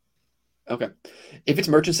 Okay. If it's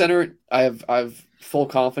Merchant Center, I have full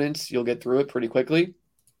confidence you'll get through it pretty quickly,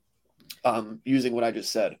 using what I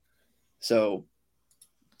just said. So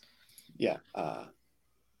yeah,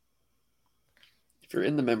 if you're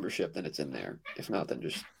in the membership, then it's in there. If not, then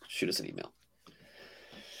just shoot us an email.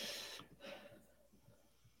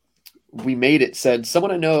 We made it said,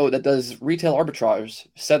 someone I know that does retail arbitrage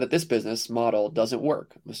said that this business model doesn't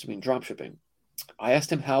work. Must mean dropshipping. I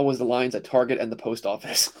asked him how was the lines at Target and the post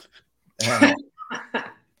office.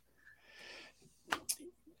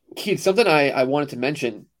 Keith, something I wanted to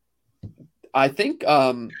mention. I think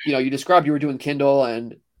you described you were doing Kindle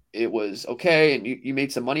and it was okay, and you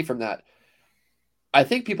made some money from that. I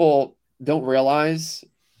think people don't realize,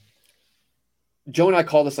 Joe and I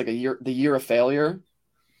call this like the year of failure.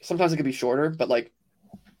 Sometimes it could be shorter, but like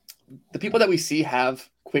the people that we see have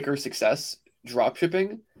quicker success drop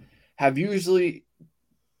shipping have usually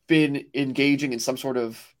been engaging in some sort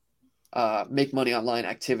of make money online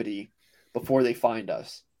activity before they find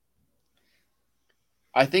us.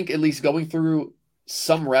 I think at least going through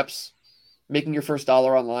some reps, making your first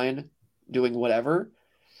dollar online, doing whatever,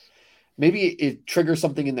 maybe it triggers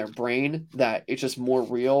something in their brain that it's just more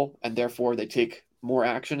real, and therefore they take more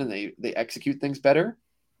action and they execute things better.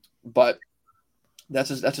 But that's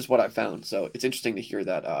just what I found. So it's interesting to hear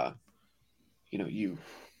that you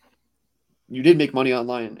did make money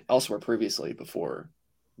online elsewhere previously before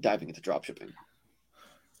diving into dropshipping.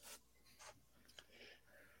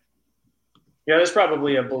 Yeah, there's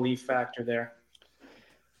probably a belief factor there.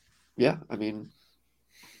 Yeah, I mean,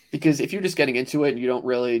 because if you're just getting into it and you don't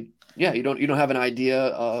really, you don't have an idea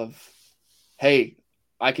of, hey,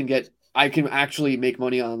 I can actually make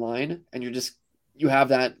money online, and you have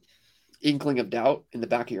that inkling of doubt in the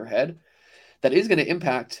back of your head, that is going to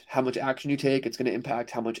impact how much action you take. It's going to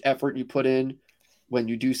impact how much effort you put in when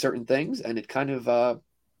you do certain things, and it kind of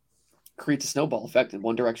creates a snowball effect in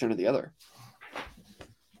one direction or the other.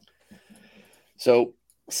 So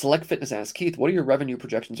Select Fitness asks, Keith, what are your revenue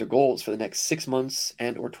projections or goals for the next 6 months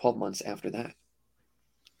and or 12 months after that?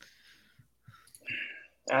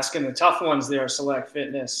 Asking the tough ones there, Select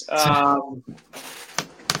Fitness. Yeah,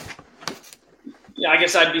 I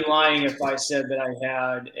guess I'd be lying if I said that I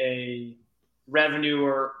had a revenue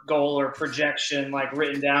or goal or projection like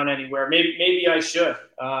written down anywhere. Maybe I should.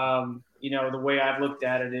 The way I've looked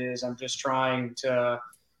at it is I'm just trying to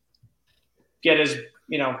get as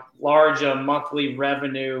large a monthly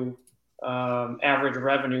revenue, average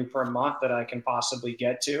revenue per month that I can possibly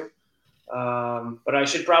get to. But I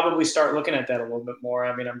should probably start looking at that a little bit more.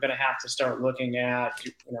 I mean, I'm going to have to start looking at,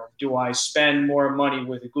 do I spend more money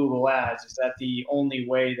with Google Ads? Is that the only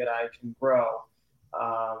way that I can grow?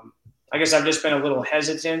 I guess I've just been a little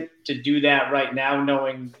hesitant to do that right now,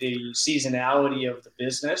 knowing the seasonality of the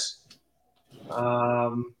business.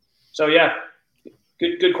 So yeah,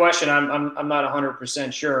 good question. I'm not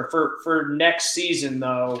 100% sure. For next season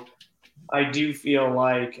though, I do feel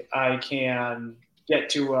like I can get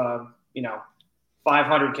to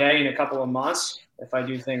 500K in a couple of months if I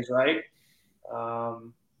do things right.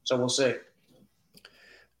 So we'll see.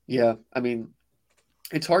 Yeah, I mean,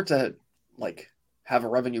 it's hard to have a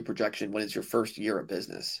revenue projection when it's your first year of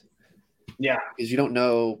business. Yeah, because you don't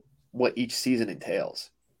know what each season entails.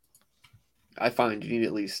 I find you need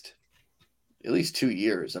at least 2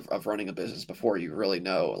 years of running a business before you really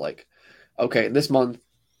know, okay, this month,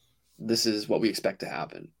 this is what we expect to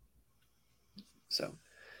happen. So,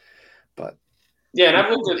 but yeah, and I've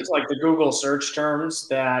looked at the Google search terms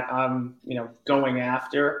that I'm going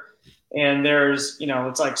after, and there's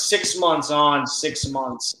it's like 6 months on, 6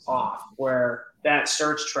 months off, where that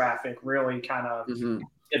search traffic really kind of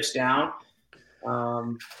dips down.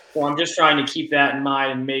 So I'm just trying to keep that in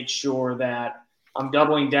mind and make sure that I'm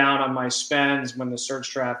doubling down on my spends when the search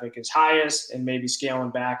traffic is highest, and maybe scaling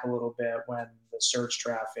back a little bit when the search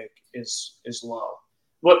traffic is low.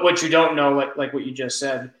 What you don't know, like what you just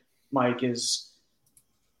said, Mike, is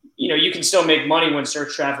you can still make money when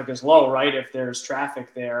search traffic is low, right? If there's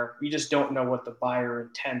traffic there, you just don't know what the buyer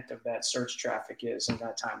intent of that search traffic is in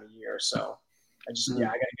that time of year. So I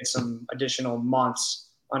got to get some additional months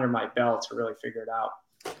under my belt to really figure it out.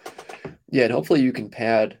 Yeah, and hopefully you can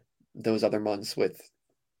pad those other months with,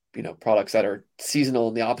 products that are seasonal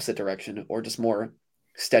in the opposite direction, or just more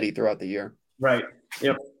steady throughout the year. Right.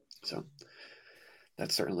 Yep. So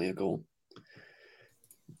that's certainly a goal.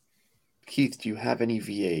 Keith, do you have any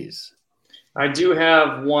VAs? I do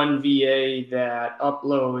have one VA that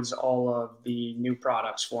uploads all of the new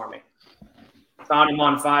products for me. Found him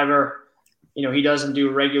on Fiverr. He doesn't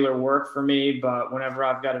do regular work for me, but whenever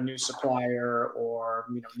I've got a new supplier or,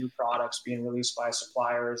 new products being released by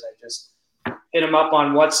suppliers, I just hit him up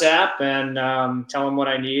on WhatsApp and tell him what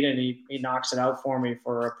I need, and he knocks it out for me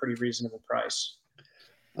for a pretty reasonable price.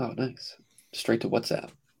 Oh, nice. Straight to WhatsApp.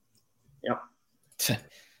 Yep.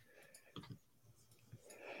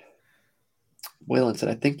 Waylon said,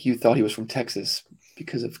 I think you thought he was from Texas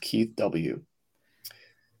because of Keith W.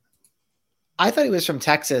 I thought he was from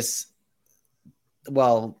Texas.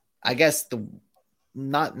 Well, I guess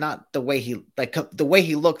not the way he the way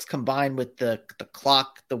he looks combined with the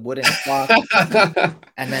clock, the wooden clock,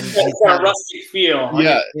 and then he's got a rustic feel.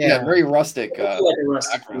 Yeah, very rustic. Like a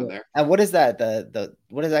rustic background there. And what is that? The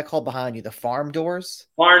what is that called behind you? The farm doors?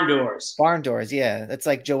 Barn doors. Barn doors. Yeah, that's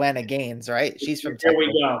like Joanna Gaines, right? She's from Texas. There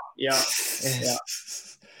we go. Yeah.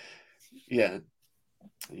 Yeah.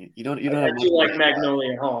 You don't I have do like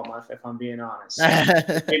Magnolia Home, if I'm being honest.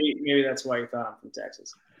 maybe that's why you thought I'm from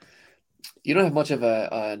Texas. You don't have much of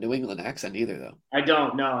a New England accent either, though. I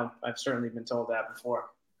don't. No, I've certainly been told that before.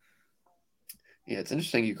 Yeah, it's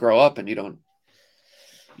interesting. You grow up and you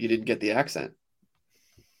didn't get the accent.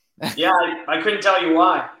 Yeah, I couldn't tell you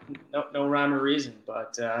why. No rhyme or reason,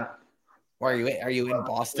 but. Are you in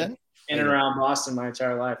Boston? In and around Boston my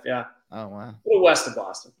entire life, yeah. Oh, wow. A little west of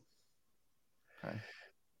Boston. Okay.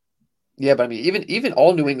 Yeah, but I mean, even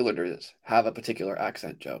all New Englanders have a particular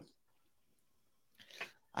accent, Joe.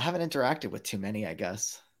 I haven't interacted with too many, I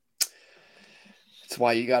guess. That's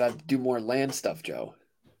why you gotta do more land stuff, Joe.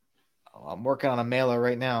 Oh, I'm working on a mailer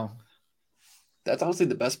right now. That's honestly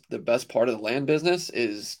the best part of the land business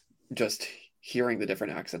is just hearing the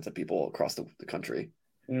different accents of people across the country.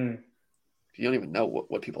 Mm. You don't even know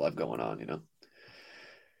what people have going on, you know?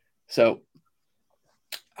 So,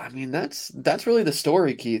 I mean, that's really the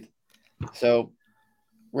story, Keith. So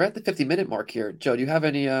we're at the 50-minute mark here. Joe, do you have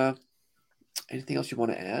anything else you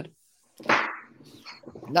want to add?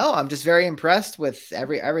 No, I'm just very impressed with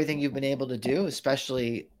everything you've been able to do,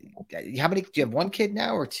 especially how many do you have, one kid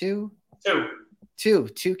now or two?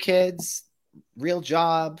 Two kids, real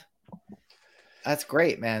job. That's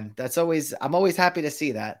great, man. I'm always happy to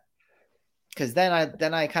see that. Cuz then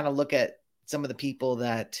I kind of look at some of the people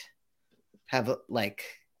that have like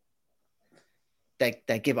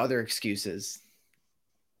that give other excuses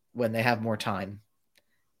when they have more time.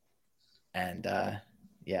 And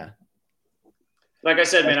yeah. Like I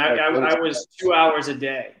said, man, I was 2 hours a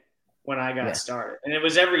day when I got started, and it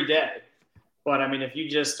was every day. But I mean, if you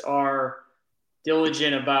just are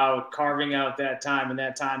diligent about carving out that time, and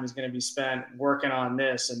that time is going to be spent working on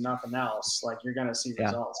this and nothing else, like you're going to see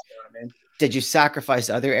results. You know what I mean? Did you sacrifice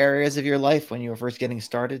other areas of your life when you were first getting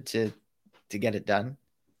started to get it done?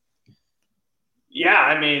 Yeah,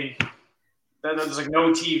 I mean, there's like no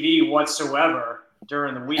TV whatsoever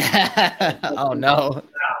during the week. Oh no.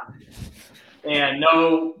 And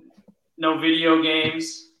no video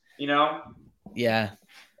games, you know? Yeah.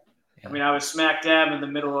 I mean, I was smack dab in the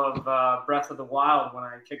middle of Breath of the Wild when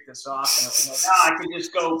I kicked this off, and I was like, I can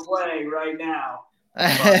just go play right now. But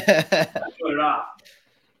I put it off.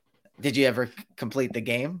 Did you ever complete the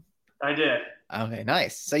game? I did. Okay,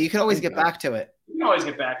 nice. So you can always get back to it. You can always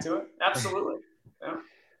get back to it. Absolutely. Yeah.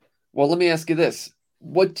 Well, let me ask you this.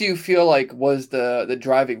 What do you feel like was the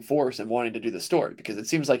driving force in wanting to do the story? Because it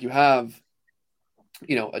seems like you have,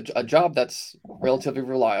 you know, a job that's relatively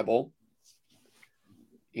reliable.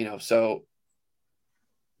 You know, so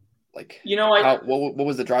like, you know, what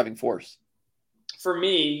was the driving force? For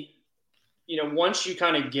me, you know, once you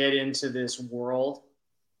kind of get into this world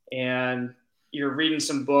and you're reading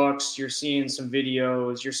some books, you're seeing some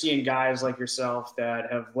videos, you're seeing guys like yourself that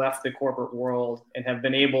have left the corporate world and have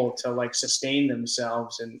been able to like sustain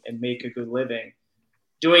themselves and make a good living,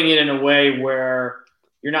 doing it in a way where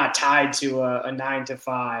you're not tied to a 9 to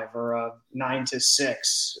 5 or a 9 to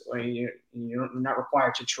 6. You're not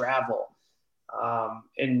required to travel.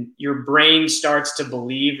 And your brain starts to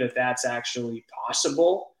believe that that's actually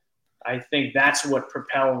possible. I think that's what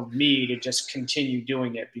propelled me to just continue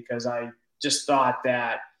doing it, because I just thought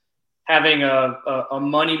that having a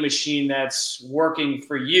money machine that's working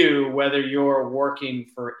for you, whether you're working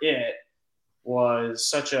for it, was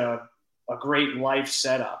such a great life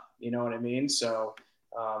setup. You know what I mean? So,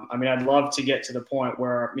 I mean, I'd love to get to the point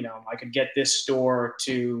where, you know, I could get this store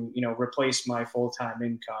to, you know, replace my full-time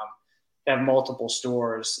income, have multiple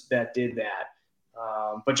stores that did that.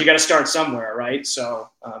 But you got to start somewhere, right? So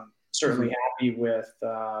certainly happy with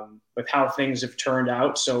how things have turned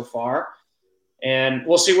out so far. And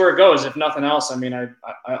we'll see where it goes. If nothing else, I mean,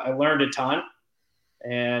 I learned a ton.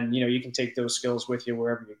 And, you know, you can take those skills with you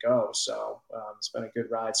wherever you go. So it's been a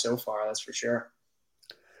good ride so far, that's for sure.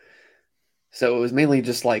 So it was mainly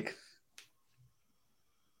just like,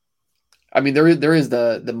 I mean, there is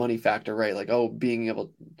the money factor, right? Like, oh, being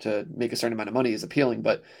able to make a certain amount of money is appealing,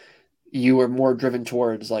 but you were more driven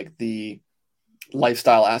towards like the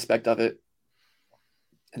lifestyle aspect of it.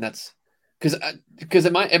 And that's because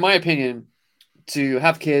in my opinion, to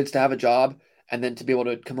have kids, to have a job, and then to be able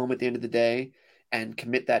to come home at the end of the day and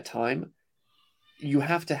commit that time, you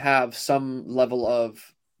have to have some level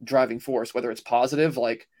of driving force, whether it's positive,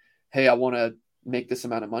 like, hey, I want to make this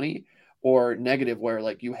amount of money, or negative, where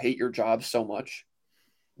like you hate your job so much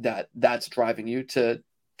that that's driving you to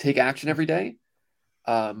take action every day.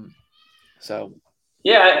 So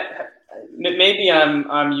yeah, maybe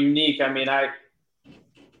I'm unique. I mean,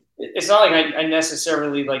 it's not like I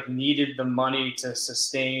necessarily like needed the money to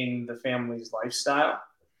sustain the family's lifestyle.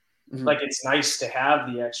 Mm-hmm. Like, it's nice to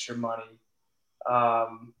have the extra money.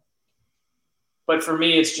 But for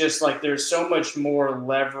me, it's just like there's so much more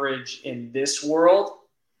leverage in this world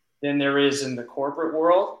than there is in the corporate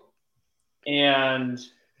world. And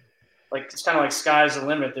like, it's kind of like sky's the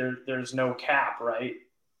limit. There's no cap, right?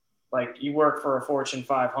 Like, you work for a Fortune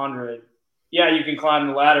 500. Yeah, you can climb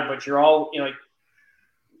the ladder, but you're all, you know, like,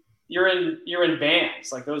 you're in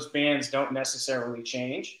bands. Like, those bands don't necessarily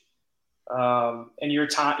change. and your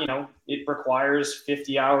time, it requires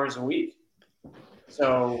 50 hours a week.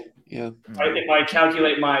 So yeah, if I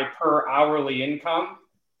calculate my per hourly income,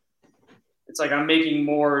 it's like I'm making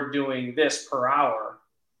more doing this per hour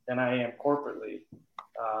than I am corporately.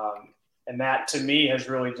 And that to me has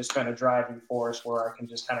really just been a driving force where I can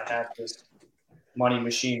just kind of have this money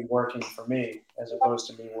machine working for me as opposed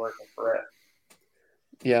to me working for it.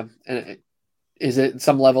 Yeah. And is it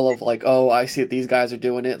some level of like, oh, I see that these guys are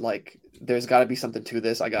doing it. Like there's got to be something to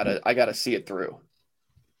this. I gotta see it through.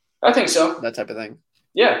 I think so. That type of thing.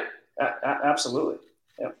 Yeah, absolutely.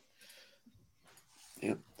 Yeah.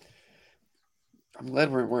 Yeah. I'm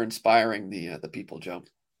glad we're inspiring the people, Joe.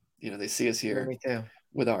 They see us here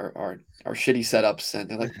with our shitty setups, and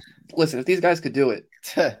they're like, listen, if these guys could do it,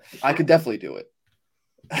 I could definitely do it.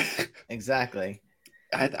 Exactly.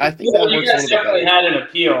 I think that you works guys a little definitely bit better. had an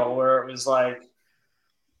appeal where it was like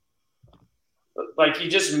you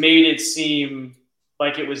just made it seem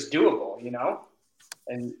like it was doable,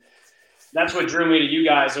 and that's what drew me to you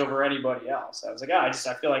guys over anybody else. I was like, I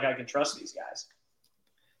feel like I can trust these guys,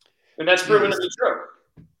 and that's proven to be true.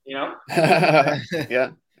 Yeah.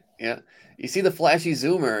 You see the flashy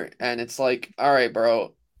Zoomer, and it's like, all right,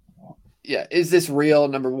 bro. Yeah, is this real?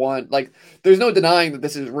 Number one, like, there's no denying that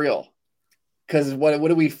this is real. Because what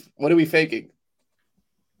are we faking?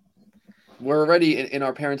 We're already in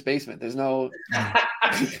our parents' basement. There's no.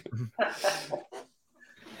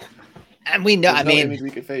 And we know. I mean, image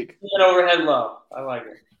we could fake. An overhead low. I like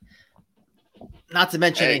it. Not to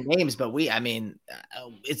mention any names, but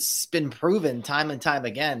it's been proven time and time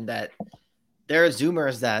again that there are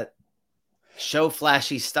Zoomers that show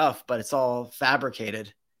flashy stuff, but it's all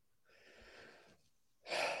fabricated.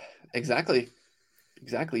 Exactly.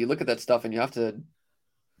 You look at that stuff and you have to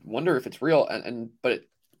wonder if it's real. But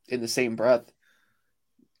in the same breath,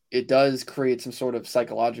 it does create some sort of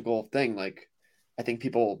psychological thing. Like, I think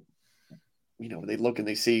people, they look and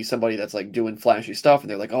they see somebody that's like doing flashy stuff, and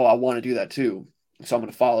they're like, oh, I want to do that too. So I'm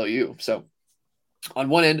going to follow you. So on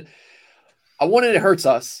one end, it hurts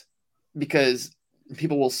us because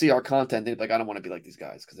people will see our content. They're like, I don't want to be like these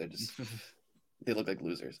guys because they look like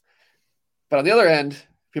losers. But on the other end,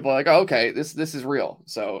 people are like, oh, okay, this is real.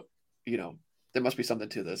 So, there must be something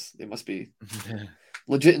to this. They must be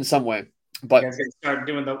legit in some way. But you guys gotta start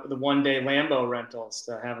doing the one-day Lambo rentals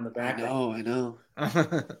to have in the background. I know.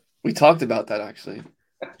 We talked about that, actually.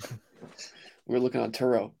 We were looking on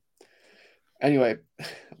Turo. Anyway,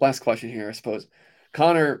 last question here, I suppose.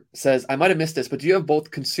 Connor says, I might have missed this, but do you have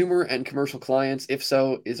both consumer and commercial clients? If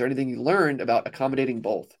so, is there anything you learned about accommodating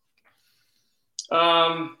both?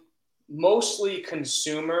 Mostly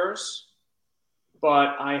consumers,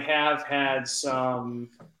 but I have had some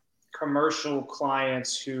commercial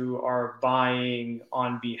clients who are buying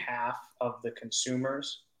on behalf of the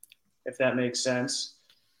consumers, if that makes sense.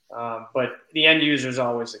 But the end user is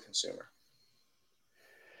always the consumer.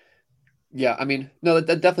 Yeah, I mean, no,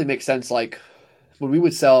 that definitely makes sense. Like when we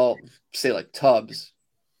would sell, say, like tubs,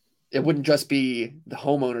 it wouldn't just be the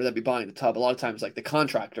homeowner that'd be buying the tub. A lot of times, like the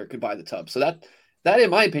contractor could buy the tub. So that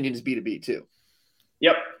in my opinion is B2B too.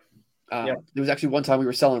 Yep. There was actually one time we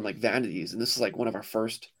were selling like vanities, and this is like one of our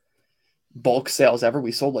first bulk sales ever.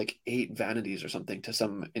 We sold like 8 vanities or something to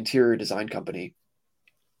some interior design company.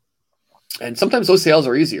 And sometimes those sales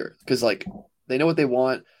are easier because like they know what they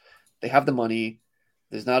want, they have the money.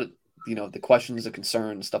 There's not the questions, the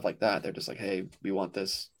concerns, stuff like that. They're just like, hey, we want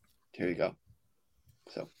this. Here you go.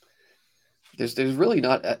 So there's really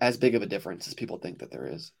not as big of a difference as people think that there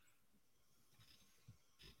is.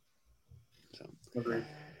 So agreed.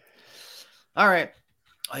 All right.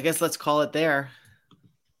 I guess let's call it there.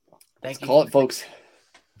 Let's call it, folks.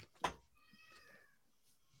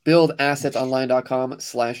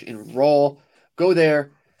 buildassetsonline.com/enroll. Go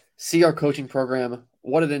there, see our coaching program,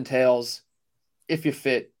 what it entails, if you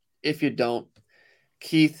fit, if you don't.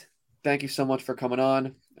 Keith, thank you so much for coming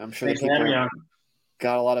on. I'm sure that people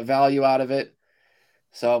got a lot of value out of it.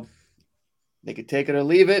 So they could take it or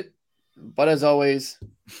leave it. But as always,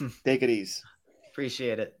 take it easy.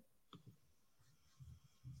 Appreciate it.